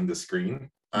behind the screen.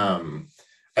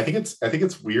 I I think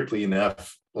it's weirdly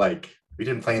enough, like we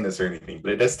didn't plan this or anything,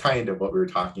 but it does tie into what we were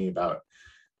talking about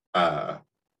uh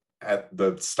at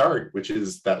the start, which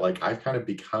is that like I've kind of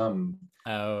become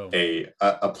Oh.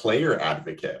 a player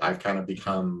advocate. I've kind of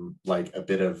become like a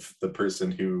bit of the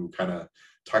person who kind of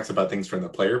talks about things from the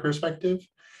player perspective.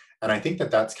 And I think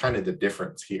that that's kind of the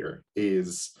difference here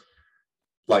is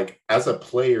like as a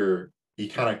player, you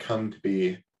kind of come to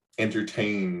be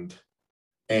entertained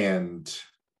and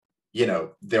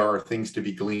there are things to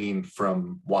be gleaned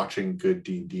from watching good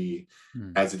D&D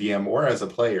as a DM or as a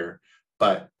player,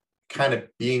 but kind of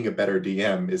being a better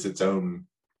DM is its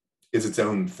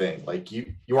own thing. Like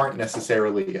you aren't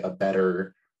necessarily a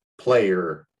better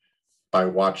player by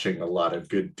watching a lot of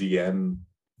good DM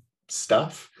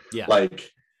stuff. Yeah. Like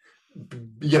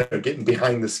getting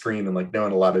behind the screen and like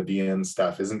knowing a lot of DM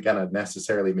stuff isn't gonna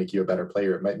necessarily make you a better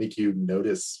player. It might make you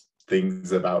notice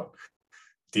things about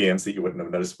DMs that you wouldn't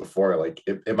have noticed before. Like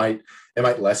it might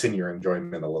lessen your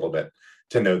enjoyment a little bit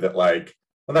to know that like,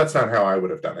 well, that's not how I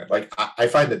would have done it. Like I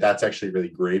find that that's actually really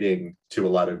grating to a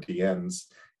lot of DMs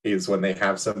is when they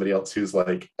have somebody else who's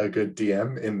like a good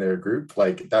DM in their group.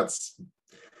 Like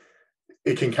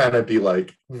it can kind of be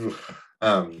like,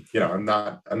 I'm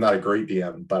not a great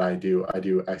DM, but I do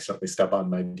accidentally step on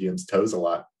my DM's toes a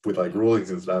lot with like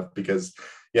rulings and stuff because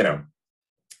I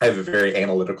have a very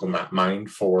analytical mind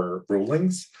for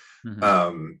rulings.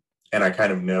 And I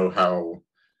kind of know how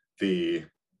the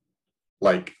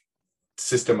like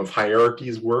system of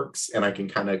hierarchies works, and I can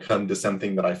kind of come to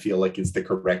something that I feel like is the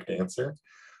correct answer,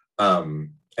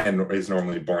 and is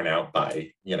normally borne out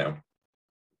by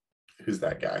who's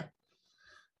that guy?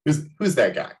 Who's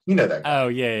that guy? You know that guy? Oh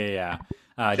yeah.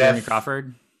 Jeremy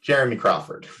Crawford. Jeremy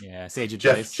Crawford. Yeah, Sage of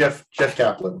Choice. Jeff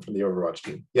Kaplan from the Overwatch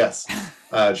team. Yes,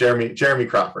 Jeremy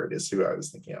Crawford is who I was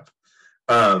thinking of.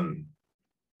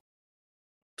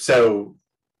 So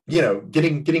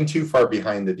getting too far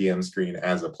behind the DM screen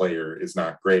as a player is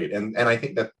not great, and I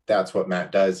think that that's what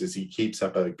Matt does is he keeps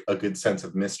up a good sense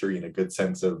of mystery and a good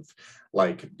sense of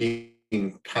like being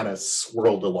kind of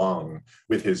swirled along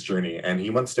with his journey, and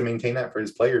he wants to maintain that for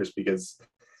his players because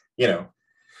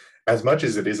as much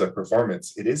as it is a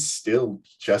performance, it is still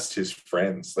just his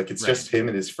friends. Like it's just him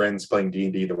and his friends playing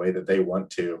D&D the way that they want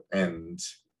to. And,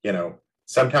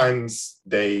 sometimes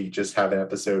they just have an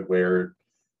episode where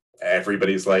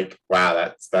everybody's like,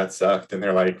 wow, that sucked. And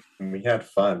they're like, we had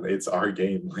fun. It's our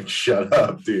game. Like, shut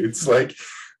up, dudes. Like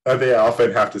they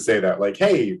often have to say that, like,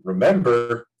 hey,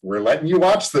 remember, we're letting you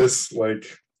watch this. Like,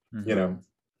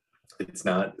 it's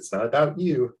not about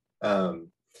you.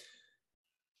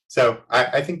 So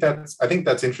I think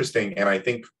that's interesting, and I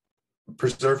think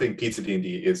preserving pizza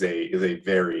D&D is a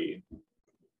very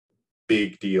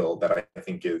big deal that I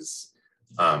think is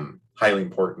highly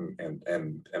important,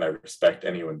 and I respect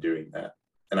anyone doing that,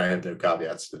 and I have no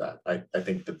caveats to that. I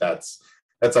think that's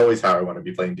always how I want to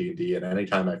be playing D&D, and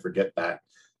anytime I forget that,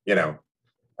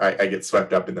 I get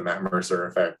swept up in the Matt Mercer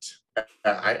effect.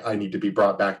 I need to be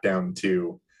brought back down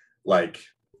to like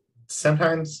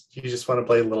sometimes you just want to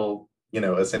play a little.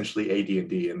 Essentially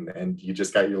AD&D, and you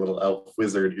just got your little elf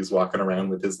wizard who's walking around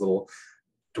with his little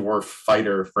dwarf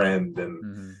fighter friend,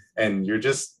 and you're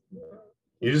just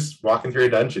walking through a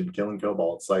dungeon killing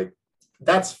kobolds. Like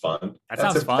that's fun.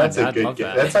 Sounds fun. That's a good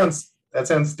game. That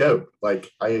sounds dope. Like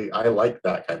I like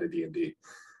that kind of D&D.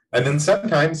 And then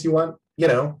sometimes you want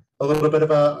a little bit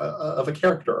of a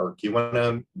character arc. You want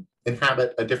to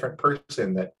inhabit a different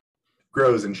person that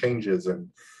grows and changes, and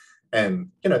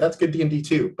that's good D&D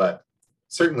too. But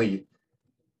certainly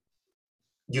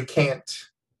you can't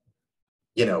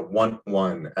want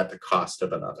one at the cost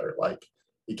of another. Like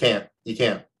you can't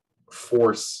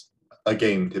force a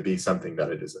game to be something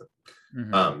that it isn't.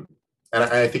 And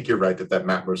I think you're right that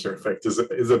Matt Mercer effect is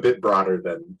a bit broader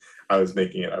than I was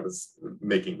making it. I was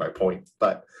making my point,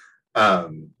 but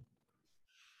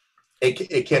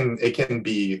it can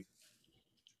be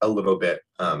a little bit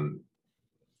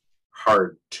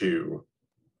hard to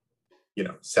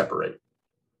separate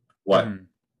what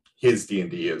his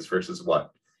D&D is versus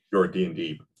what your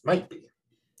D&D might be.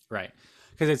 Right.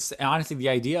 Because it's honestly the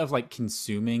idea of like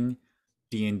consuming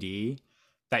D&D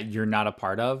that you're not a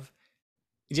part of.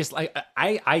 Just like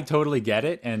I totally get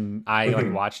it, and I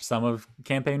like watched some of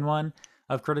campaign 1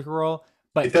 of Critical Role,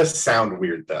 but it does sound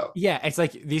weird though. Yeah, it's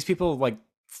like these people like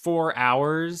 4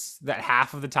 hours that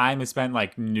half of the time is spent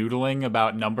like noodling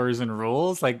about numbers and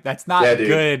rules. Like that's not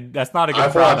good. That's not a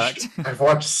good product. I've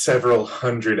watched several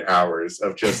hundred hours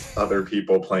of just other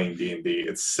people playing D&D.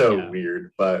 It's so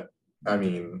weird, but I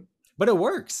mean, but it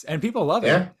works and people love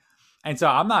it. And so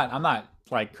I'm not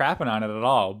like crapping on it at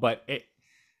all, but it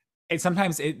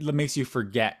sometimes it makes you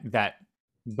forget that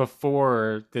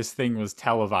before this thing was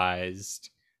televised,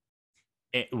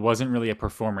 it wasn't really a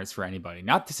performance for anybody.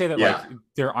 Not to say that like Yeah.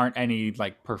 there aren't any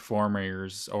like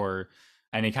performers or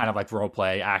any kind of like role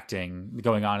play acting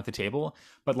going on at the table,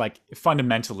 but like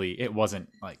fundamentally it wasn't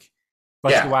like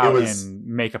let's go Yeah. It out was. and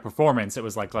make a performance. It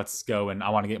was like let's go and I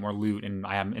want to get more loot and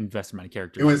I am invested in my It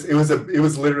characters. was it was a it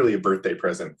was literally a birthday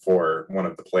present for one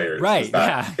of the players. Is Right, that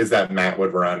yeah. is that Matt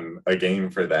would run a game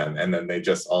for them, and then they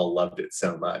just all loved it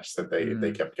so much that they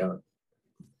Mm. kept going.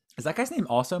 Is that guy's name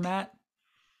also Matt?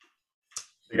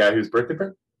 The guy whose birthday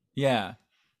present? Yeah.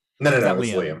 No, no, Is that no.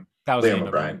 It's Liam? Liam. That was Liam Liam O'Brien.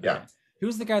 O'Brien. Yeah. Okay.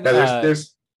 Who's the guy No, that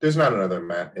there's not another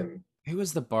Matt in who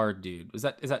was the bard dude? Is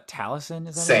that Taliesin?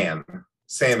 Is that it? Sam.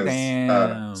 Sam is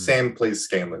Sam. Sam plays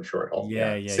Scanlan Shorthall. Yeah,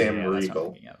 Yeah. yeah, yeah, Sam yeah. That's what I'm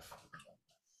Regal. thinking of.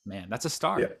 Man, that's a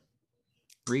star. Yeah.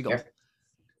 Regal. Yeah.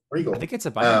 Regal. I think it's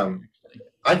a binary, actually.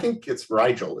 I think it's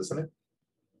Rigel, isn't it?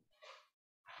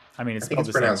 I mean, it's I think spelled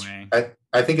it's the pronounced. same way.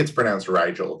 I think it's pronounced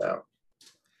Rigel though.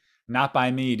 Not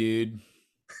by me, dude.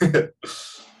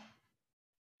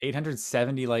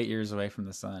 870 light years away from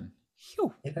the sun.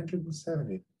 Phew.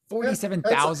 870.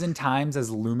 47,000 times as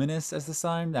luminous as the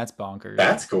sun? That's bonkers.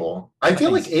 That's cool. I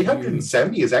feel like thing's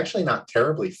 870 is actually not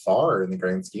terribly far in the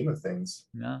grand scheme of things.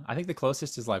 No, I think the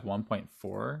closest is like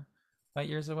 1.4 light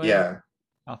years away. Yeah.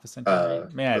 Alpha Centauri.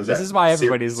 Man, was this that is why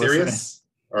everybody's listening. Sirius?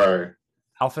 Or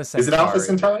Alpha Centauri. is it Alpha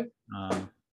Centauri?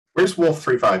 Where's Wolf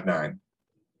 359?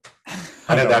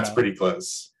 I know that's pretty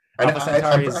close. Alpha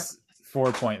Centauri is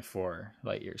 4.4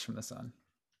 light years from the sun.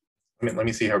 Let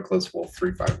me see how close Wolf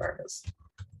 359 is.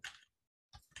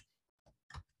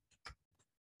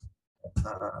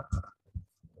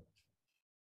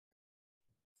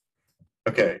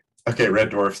 Okay,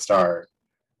 Red Dwarf star.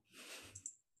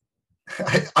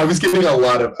 I was giving a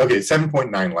lot of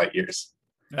 7.9 light years.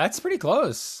 That's pretty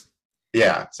close.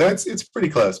 Yeah, so it's pretty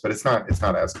close, but it's not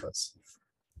as close.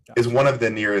 Gotcha. Is one of the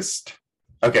nearest.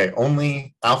 Okay,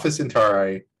 only Alpha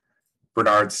Centauri,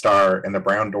 Bernard Star, and the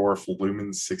Brown Dwarf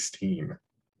Lumen 16.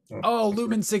 Oh,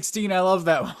 Lumen 16! I love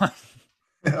that one.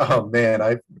 Oh man,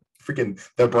 I freaking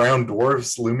the Brown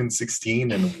Dwarfs Lumen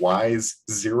 16 and Wise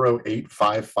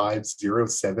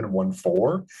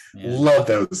 08550714. Yeah. Love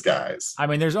those guys. I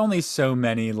mean, there's only so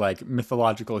many like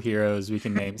mythological heroes we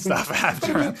can name stuff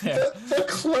after. The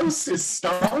closest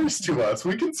stars to us.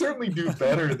 We can certainly do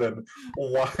better than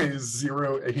Wise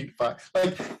 085.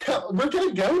 Like we're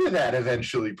gonna go to that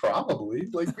eventually, probably.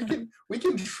 Like we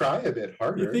can try a bit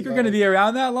harder. You think we're gonna be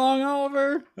around that long,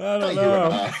 Oliver? I don't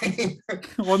know.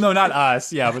 Well, no, not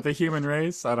us. Yeah, but the human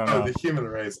race. I don't know. The human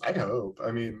race. I hope.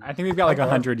 I mean, I think we've got like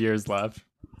 100 years left.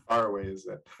 Far away is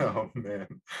it? Oh man,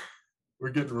 we're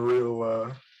getting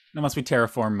real. Unless we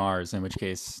terraform Mars, in which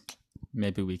case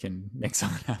maybe we can make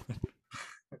something happen.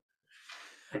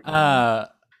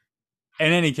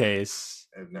 In any case,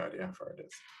 I have no idea how far it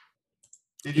is.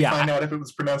 Did you find out if it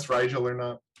was pronounced Rigel or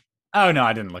not? Oh no,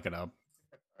 I didn't look it up.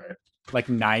 All right. Like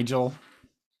Nigel.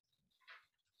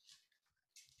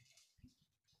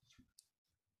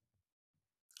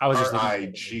 I was just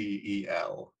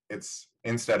Rigel. It's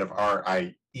instead of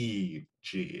Riegel.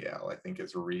 I think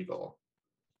it's Regal.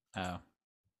 Oh.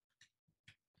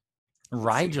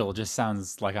 Rigel just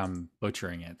sounds like I'm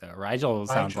butchering it though. Rigel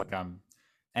sounds like I'm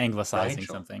anglicizing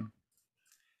something.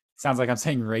 Sounds like I'm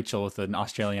saying Rachel with an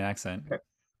Australian accent.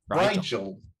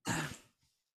 Rigel.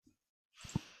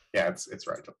 Yeah, it's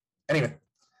Rigel. Anyway,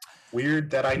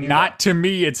 weird that I knew. Not that. To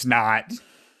me, it's not.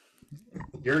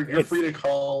 You're free to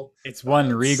call. It's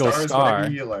one Regal star.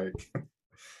 You like.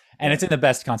 And it's in the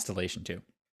best constellation too.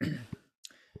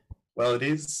 Well, it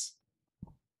is.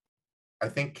 I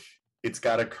think it's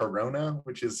got a corona,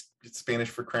 which is Spanish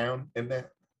for crown, in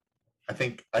there. I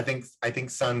think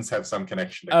suns have some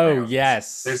connection to crowns.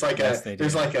 Yes. There's like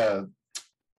a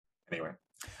anyway.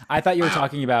 I thought you were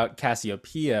talking about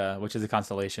Cassiopeia, which is a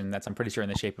constellation that's I'm pretty sure in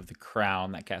the shape of the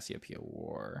crown that Cassiopeia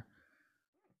wore.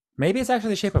 Maybe it's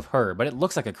actually the shape of her, but it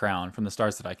looks like a crown from the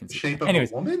stars that I can see. Shape of a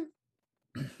woman?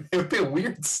 It would be a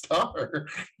weird star.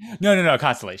 No,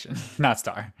 constellation, not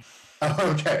star.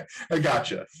 Oh, okay, I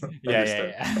gotcha.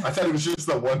 Yeah. I thought it was just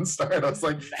the one star, and I was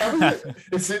like, how is it?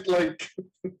 Is it like?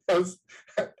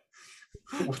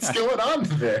 What's going on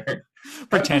there?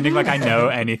 Pretending like I know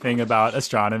anything about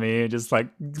astronomy, just like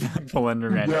pulling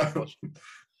random.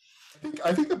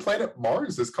 I think the planet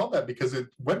Mars is called that because it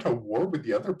went to war with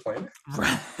the other planet.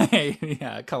 Right.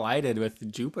 Yeah, it collided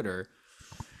with Jupiter.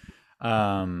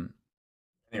 Anyway.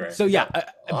 So yeah,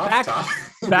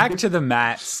 back to the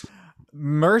Matts.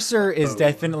 Mercer is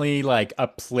definitely like a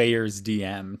player's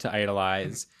DM to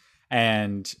idolize,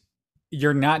 and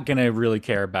you're not gonna really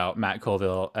care about Matt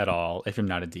Colville at all if you're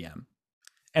not a DM,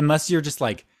 unless you're just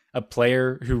like a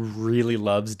player who really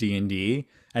loves D&D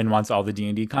and wants all the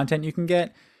D&D content you can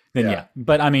get, then yeah. Yeah.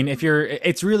 But I mean, if you're,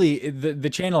 it's really the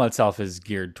channel itself is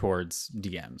geared towards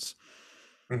DMs,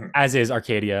 Mhm. as is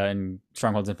Arcadia and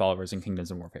Strongholds and Followers and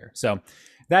Kingdoms and Warfare. So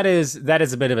that is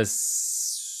a bit of a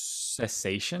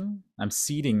cessation. I'm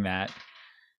seeding that,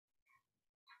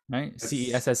 right? It's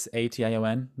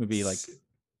Cessation would be like s-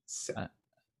 s- uh,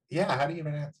 yeah. How do you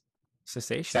pronounce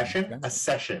cessation. session? A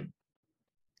session,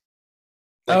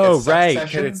 like a Oh, right, because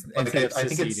session. it's Like instead of I think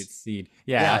secede, it's it's seed.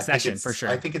 yeah. Yeah, a session for I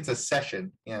sure. think it's a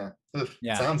session. Yeah. Ugh,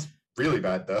 Yeah. sounds really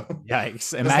bad though. Yikes.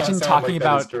 Does not Imagine sound talking like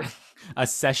that is about true. a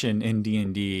session in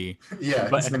D&D, Yeah,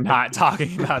 but not exactly.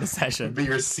 talking about a session. But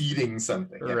you're seeding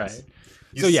something. Right. Yes,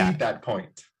 you So yeah, seed that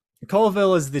point.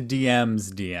 Colville is the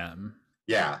DM's DM.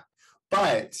 Yeah,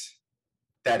 but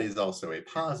that is also a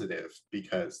positive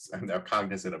because I'm now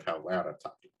cognizant of how loud I'm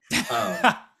talking.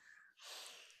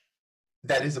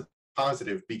 That is a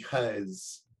positive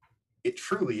because it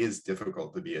truly is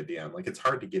difficult to be a DM. Like it's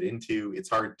hard to get into, it's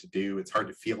hard to do, it's hard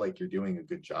to feel like you're doing a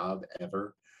good job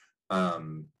ever.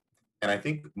 Um, and I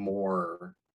think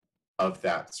more of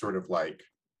that sort of like,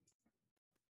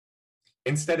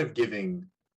 instead of giving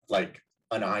like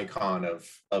an icon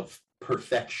of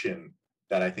perfection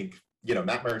that I think, you know,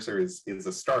 Matt Mercer is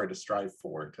a star to strive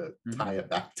for, to tie it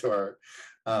back to our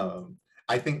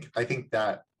I think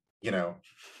that, you know,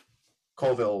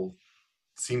 Colville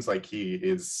seems like he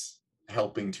is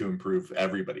helping to improve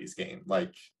everybody's game,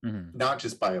 like Mm-hmm. not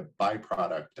just by a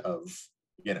byproduct of,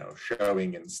 you know,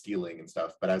 showing and stealing and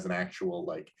stuff, but as an actual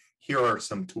like, here are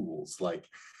some tools, like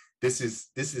this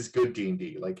is good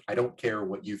D&D. Like I don't care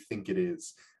what you think it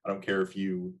is, I don't care if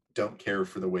you don't care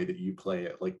for the way that you play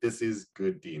it, like this is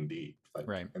good D&D, like,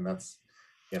 Right. and that's,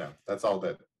 you know, that's all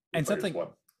that the And players something,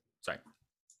 want. sorry,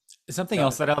 something No,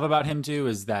 else that I love about him too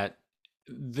is that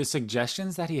the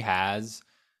suggestions that he has,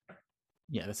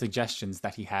 yeah, the suggestions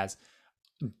that he has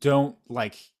don't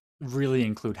like really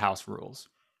include house rules,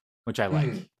 which I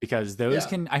like because those yeah,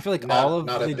 can, I feel like all of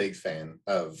not a the, big fan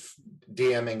of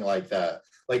DMing like that.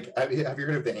 Like have you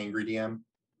heard of the angry DM?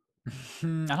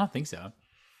 I don't think so.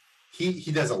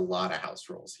 He does a lot of house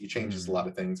rules, he changes a Mm. lot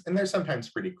of things, and they're sometimes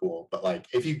pretty cool, but like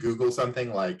if you Google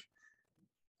something like,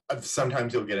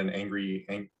 sometimes you'll get an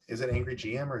is it angry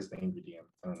GM or is it angry DM,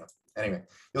 I don't know. Anyway,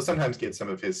 you'll sometimes get some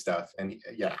of his stuff, and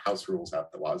yeah, house rules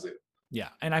out the wazoo. Yeah,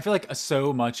 and I feel like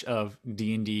so much of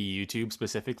D&D YouTube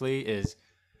specifically is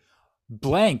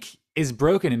blank is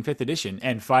broken in 5th edition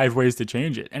and 5 ways to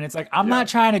change it. And it's like, I'm Yeah, not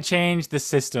trying to change the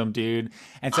system, dude.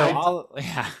 And so I all,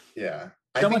 yeah, yeah,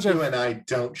 I so much think you of, and I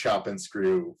don't chop and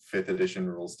screw 5th edition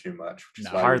rules too much, which no,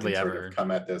 is why we can hardly sort of ever.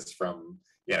 come at this from,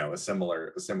 you know, a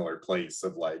similar place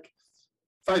of like,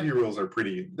 5e rules are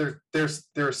pretty,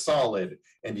 they're solid,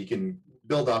 and you can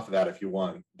build off of that if you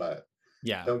want, but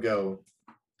Yeah, don't go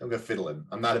fiddling.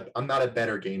 I'm not a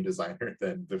better game designer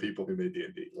than the people who made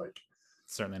D&D. Like,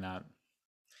 certainly not.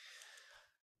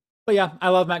 But yeah, I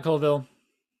love Matt Colville.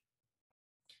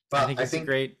 I but think he's a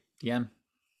great DM.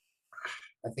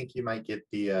 I think you might get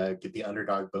the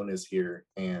underdog bonus here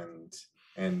and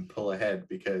pull ahead,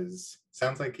 because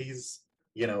sounds like he's,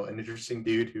 you know, an interesting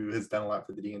dude who has done a lot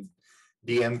for the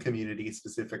DM community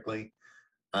specifically.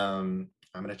 I'm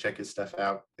gonna check his stuff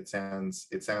out. It sounds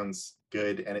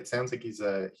good, and it sounds like he's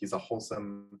a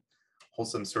wholesome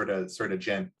sort of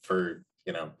gent for,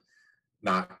 you know,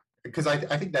 not, because I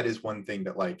think that is one thing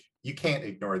that like you can't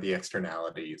ignore the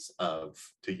externalities of,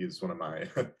 to use one of my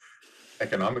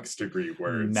economics degree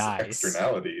words, Nice.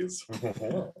 externalities.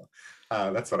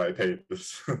 That's what I paid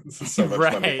so much money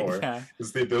Right. for, Yeah.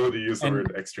 is the ability to use the And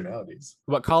word externalities.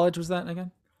 what college was that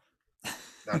again?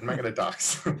 I'm not gonna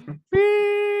dox.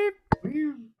 Beep.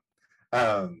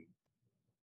 um,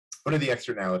 one of the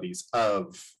externalities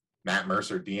of Matt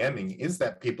Mercer DMing is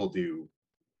that people do,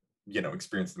 you know,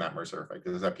 experience the Matt Mercer effect,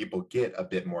 is that people get a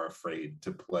bit more afraid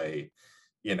to play,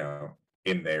 you know,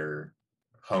 in their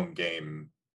home game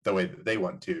the way that they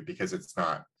want to, because it's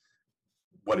not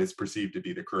what is perceived to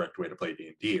be the correct way to play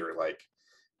D&D, or like,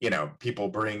 you know, people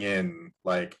bring in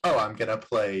like, oh, I'm gonna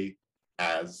play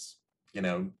as, you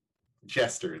know,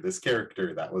 Jester, this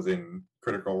character that was in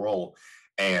Critical Role,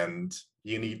 and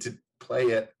you need to play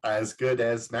it as good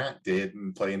as Matt did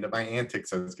and play into my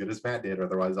antics as good as Matt did,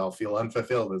 otherwise I'll feel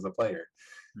unfulfilled as a player.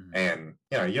 Mhm. And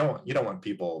you know, you don't want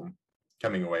people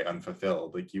coming away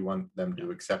unfulfilled. Like you want them Yeah.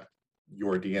 to accept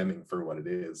your DMing for what it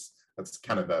is. That's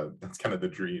kind of the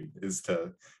dream, is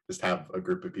to just have a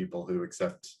group of people who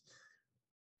accept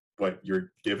what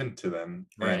you're given to them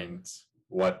Right. and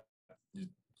what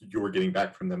you're getting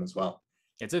back from them as well.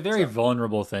 It's a very So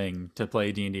vulnerable thing to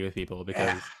play D&D with people yeah,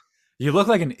 because You look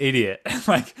like an idiot,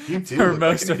 like You do for look like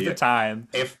most an of the idiot. time.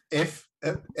 If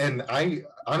and I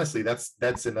honestly,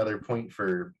 that's another point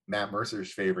for Matt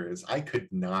Mercer's favor is I could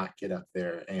not get up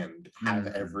there and have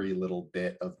Mm, every little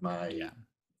bit of my yeah,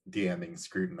 DMing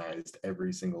scrutinized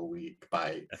every single week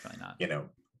by, definitely not. you know,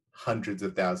 hundreds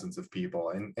of thousands of people,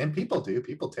 and people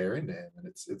tear into him, and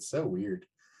it's so weird.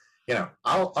 You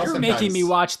know, You're making me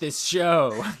watch this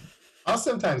show. I'll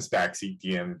sometimes backseat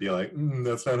DM and be like,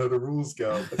 that's not how the rules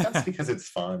go. But that's because it's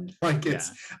fun. Like Yeah,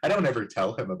 I don't ever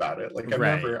tell him about it. Like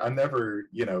right. I'm never,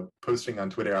 posting on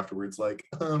Twitter afterwards like,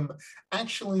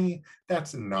 actually,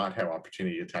 that's not how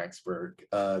opportunity attacks work.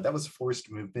 That was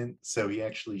forced movement. So he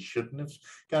actually shouldn't have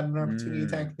gotten an opportunity Mm,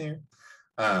 attack there.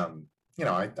 Um,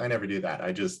 I never do that.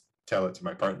 I just tell it to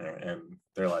my partner and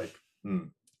they're like,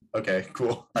 okay,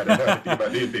 cool. I don't know anything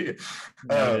about D&D.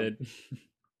 Um, noted.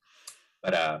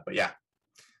 but yeah,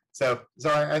 so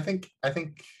I think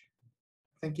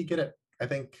you get it. I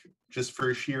think just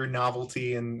for sheer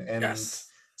novelty and Yes.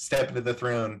 step into the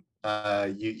throne,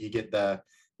 you get the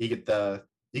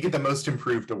most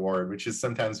improved award, which is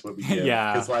sometimes what we give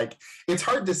because Yeah. like it's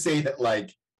hard to say that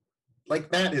like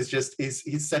Matt is just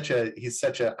he's such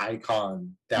a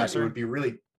icon that it would Mercer. be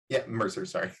really, yeah, Mercer,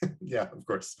 sorry. Yeah, of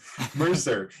course.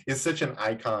 Mercer is such an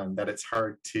icon that it's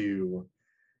hard to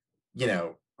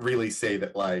really say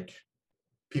that like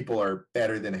people are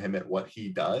better than him at what he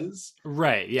does.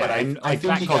 Right. But Yeah. I And I like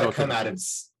think Matt you got to Colville couldn't.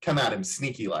 come at him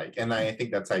sneaky like, and I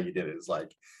think that's how you did it. Is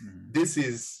like Mm. this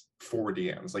is for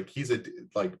DMs.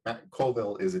 Like Matt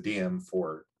Colville is a DM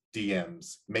for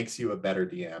DMs, makes you a better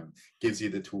DM, gives you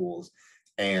the tools,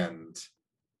 and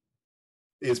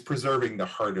is preserving the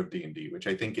heart of D&D, which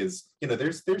I think is,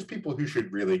 there's people who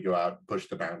should really go out and push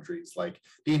the boundaries. Like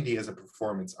D&D as a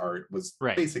performance art was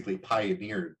Right. basically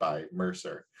pioneered by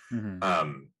Mercer. Mm-hmm.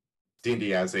 um,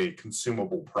 D&D as a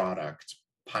consumable product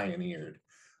pioneered.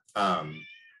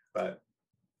 But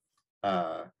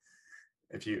uh,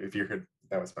 if you heard,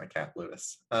 that was my cat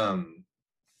Lewis. Hi,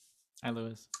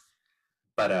 Lewis.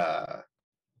 But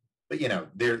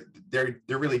there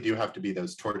really do have to be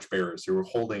those torchbearers who are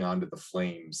holding on to the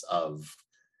flames of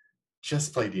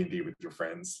just play D&D with your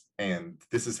friends, and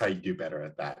this is how you do better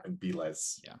at that and be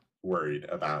less Yeah. worried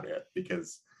about it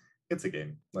because it's a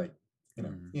game. Like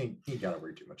Mm. you gotta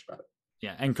worry too much about it.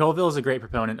 Yeah. And Colville is a great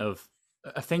proponent of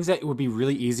things that would be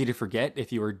really easy to forget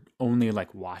if you were only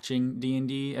like watching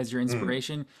D&D as your Mm.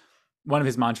 inspiration. One of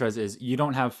his mantras is you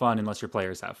don't have fun unless your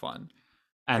players have fun.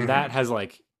 And that Mm-hmm. has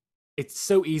like, it's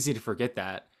so easy to forget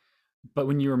that. But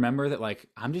when you remember that, like,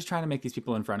 I'm just trying to make these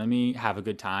people in front of me have a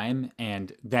good time,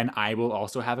 and then I will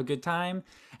also have a good time.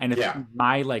 And if Yeah.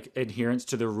 my like adherence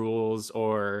to the rules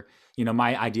or,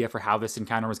 my idea for how this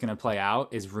encounter was going to play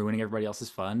out is ruining everybody else's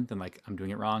fun, then like I'm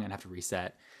doing it wrong and have to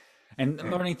reset. And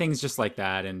Mm. learning things just like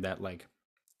that, and that like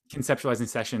conceptualizing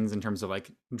sessions in terms of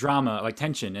like drama, like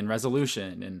tension and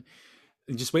resolution, and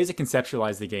just ways to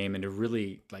conceptualize the game and to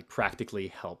really like practically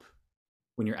help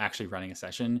when you're actually running a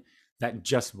session that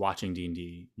just watching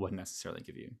D&D wouldn't necessarily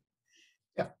give you.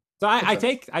 Yeah. So Makes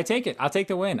sense. I take it. I'll take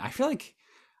the win. I feel like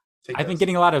Take I've been those.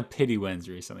 getting a lot of pity wins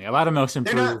recently. A lot of most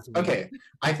They're not improved wins. okay.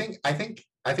 I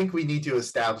think we need to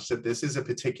establish that this is a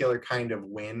particular kind of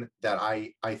win that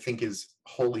I think is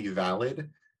wholly valid.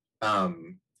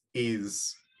 Um,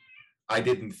 is I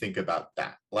didn't think about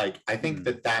that. Like I think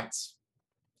Mm, that's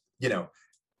you know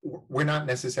we're not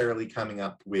necessarily coming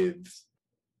up with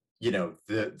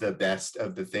the best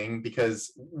of the thing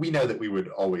because we know that we would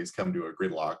always come to a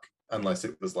gridlock unless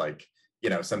it was like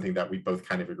something that we both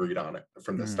kind of agreed on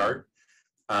from the mm, start.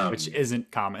 which Um,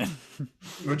 isn't common.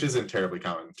 which isn't terribly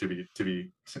common to be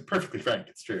perfectly frank.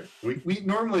 It's true. We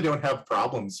normally don't have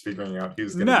problems figuring out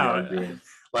who's going to be No. arguing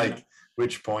Yeah. like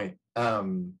which point.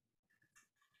 But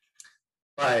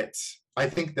I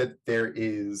think that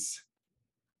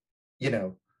you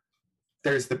know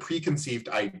there's the preconceived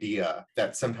idea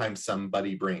that sometimes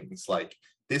somebody brings, like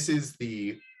this is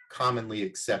the commonly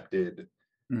accepted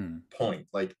Mm, point,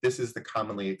 like this is the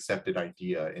commonly accepted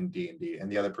idea in D&D, and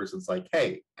the other person's like,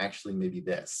 hey, actually maybe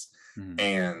this. mm,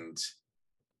 And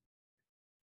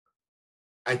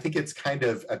I think it's kind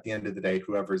of at the end of the day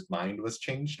whoever's mind was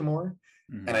changed more,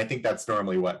 and mm, I think that's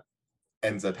normally what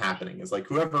ends up happening is like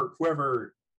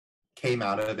whoever came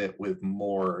out of it with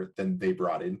more than they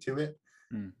brought into it,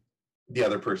 mm, the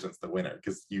other person's the winner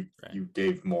because you right. you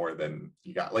gave more than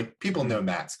you got. Like people know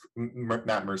Mm.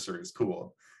 Matt Mercer is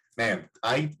cool. Man,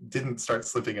 I didn't start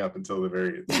slipping up until the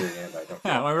very end. I don't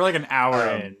Yeah, feel. well, we're like an hour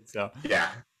Um, in, so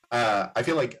yeah, I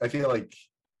feel like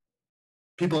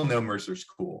people know Mercer's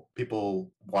cool.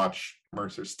 People watch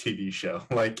Mercer's TV show.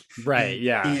 Like Right,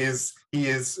 yeah. he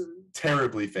is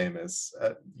terribly famous.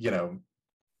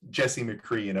 Jesse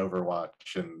McCree in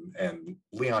Overwatch and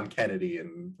Leon Kennedy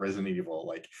in Resident Evil.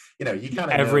 Like, you kind of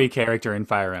Every know character in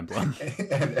Fire Emblem.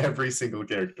 and every single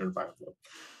character in Fire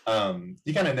Emblem.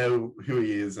 You kind of know who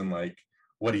he is and like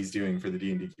what he's doing for the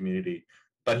D&D community,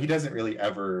 but he doesn't really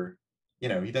ever,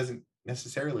 he doesn't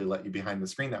necessarily let you behind the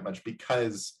screen that much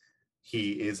because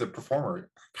he is a performer.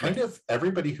 Kind of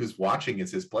everybody who's watching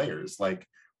is his players. Like,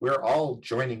 we're all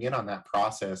joining in on that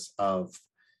process of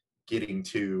getting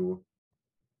to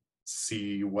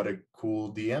see what a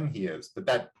cool DM he is, but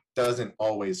that doesn't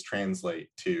always translate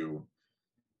to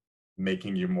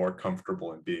making you more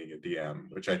comfortable in being a DM,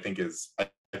 which I think is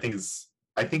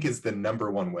the number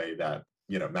one way that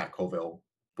Matt Colville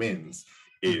wins,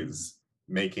 is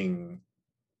making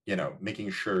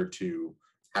sure to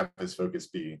have his focus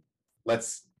be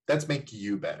let's make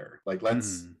you better, like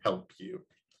let's help you,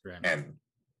 right. And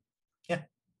yeah,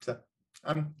 so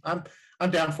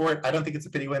I'm down for it. I don't think it's a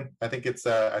pity win. I think it's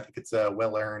a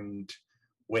well-earned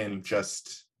win,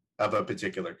 just of a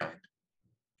particular kind.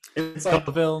 It's like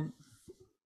Colville.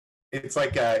 It's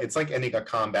like ending a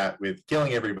combat with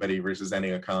killing everybody versus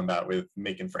ending a combat with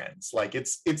making friends. Like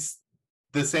it's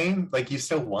the same. Like, you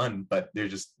still won, but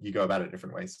you go about it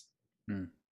different ways. It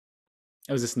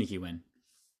was a sneaky win.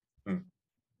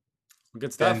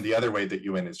 Good stuff. Then the other way that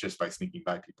you win is just by sneaking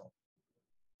by people.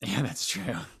 Yeah, that's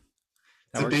true.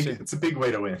 It's a big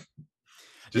way to win.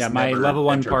 Just my level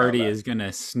 1 party is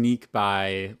gonna sneak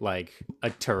by like a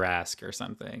Tarask or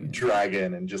something,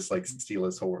 dragon, and just like steal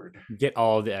his horde, get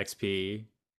all the XP.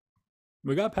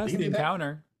 We got past the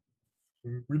encounter.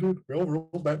 We did. We all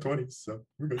rolled that 20s, so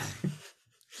we're good.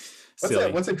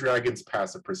 What's a dragon's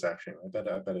passive perception? I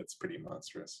bet it's pretty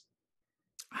monstrous.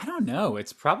 I don't know.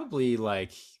 It's probably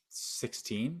like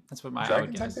 16. That's what my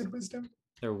dragons have good wisdom.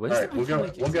 Their wisdom. All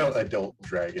right, we'll go adult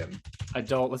dragon.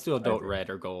 Let's do adult red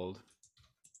or gold.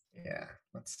 Yeah,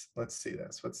 let's see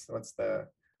this. What are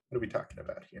we talking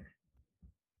about here?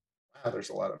 Wow, there's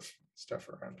a lot of stuff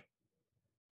around.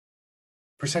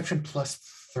 Perception plus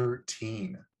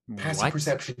 13. Passive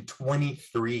perception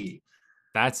 23.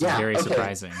 That's very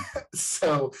surprising.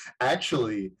 So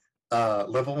actually,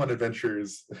 level 1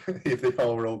 adventurers, if they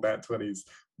follow roll nat 20s,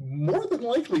 more than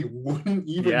likely wouldn't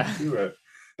even do it.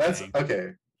 That's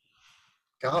okay.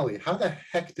 Golly, how the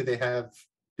heck do they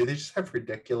just have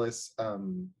ridiculous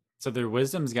so their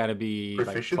wisdom's got to be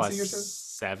proficiency like plus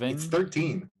plus 7? It's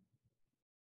 13.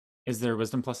 Is their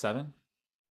wisdom plus 7?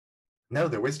 No,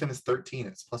 their wisdom is 13.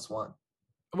 It's plus 1.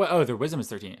 Well, their wisdom is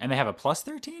 13, and they have a plus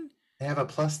 13. They have a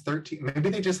plus 13. Maybe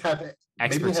they just have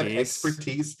expertise. Maybe they have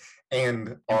expertise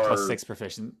and are plus 6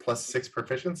 proficient. Plus 6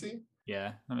 proficiency.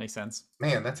 Yeah, that makes sense.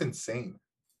 Man, that's insane.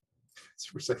 It's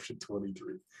perception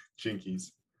 23.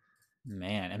 Jinkies.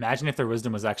 Man, imagine if their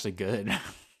wisdom was actually good.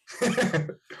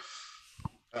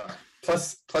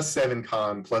 Plus 7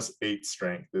 con, plus 8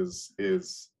 strength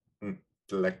is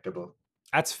delectable.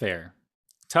 That's fair.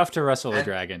 Tough to wrestle a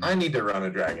dragon. I need to run a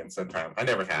dragon sometime. I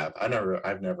never have.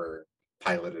 I've never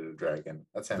piloted a dragon.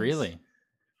 That sounds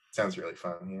really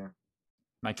fun. Yeah.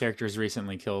 My character's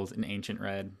recently killed an ancient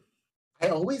red. I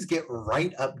always get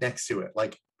right up next to it.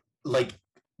 Like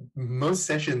most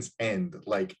sessions end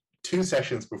like 2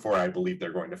 sessions before I believe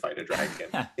they're going to fight a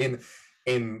dragon.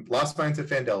 in Lost Mines of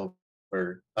Phandelver,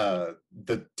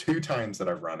 the 2 times that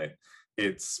I've run it,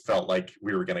 it's felt like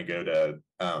we were going to go to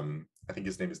I think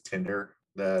his name is Tinder,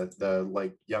 the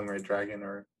like young red dragon,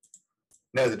 or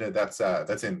no,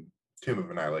 that's in Tomb of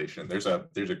Annihilation. There's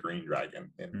a green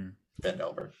dragon in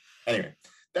Phandelver. Anyway,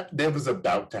 that was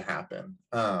about to happen.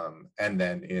 And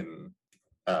then in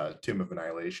Tomb of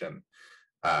Annihilation,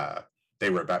 they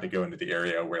were about to go into the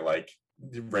area where, like,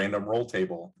 random roll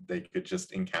table, they could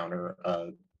just encounter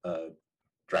a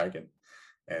dragon.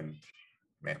 And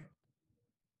man.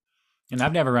 And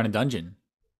I've never run a dungeon.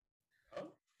 Oh.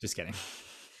 Just kidding.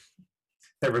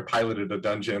 Never piloted a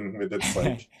dungeon with its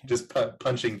like just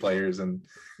punching players and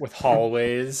with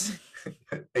hallways.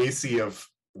 AC of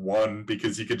 1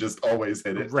 because you could just always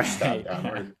hit it. Right.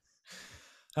 Downward.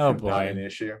 Oh boy. Not an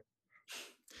issue.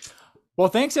 Well,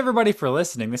 thanks everybody for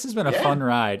listening. This has been a fun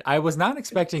ride. I was not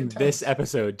expecting this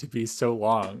episode to be so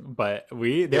long, but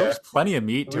there was plenty of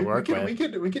meat to work with.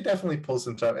 We could definitely pull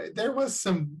some stuff. There was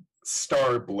some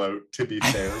star bloat, to be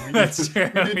fair. That's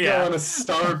true. We did go on a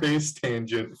star-based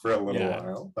tangent for a little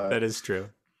while. But, that is true.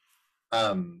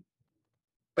 But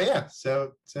yeah,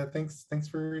 so thanks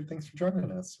for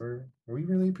joining us. We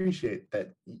really appreciate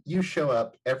that you show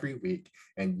up every week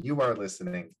and you are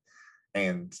listening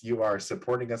and you are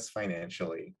supporting us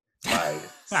financially by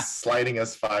sliding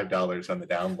us $5 on the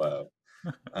down low.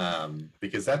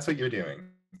 because that's what you're doing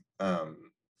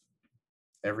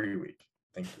every week.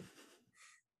 Thank you.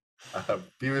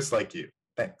 Viewers like you,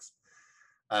 thanks.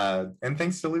 And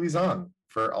thanks to Louis Zong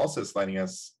for also sliding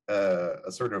us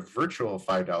a sort of virtual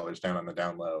 $5 down on the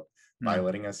down low by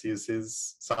letting us use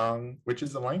his song, which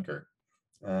is a wanker,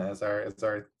 as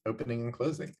our opening and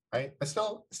closing. I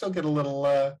still get a little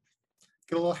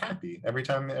happy every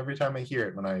time I hear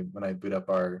it when I boot up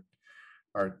our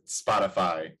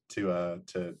Spotify to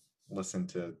listen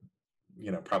to,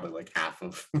 you know, probably like half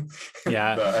of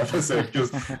Yeah. the episode,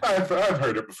 because I've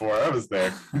heard it before. I was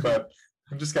there, but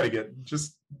I'm just gotta get,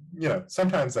 just, you know,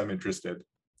 sometimes I'm interested.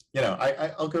 You know,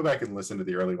 I'll go back and listen to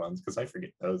the early ones because I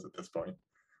forget those at this point.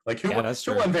 Like who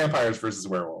won Vampires versus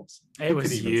Werewolves? It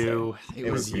was you.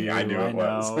 It was me. I knew it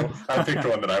was. Know. I picked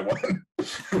one that I won.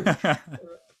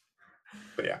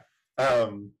 But yeah.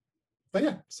 But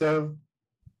yeah, so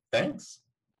thanks.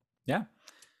 Yeah.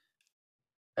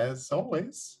 As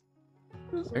always.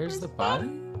 Where's the body?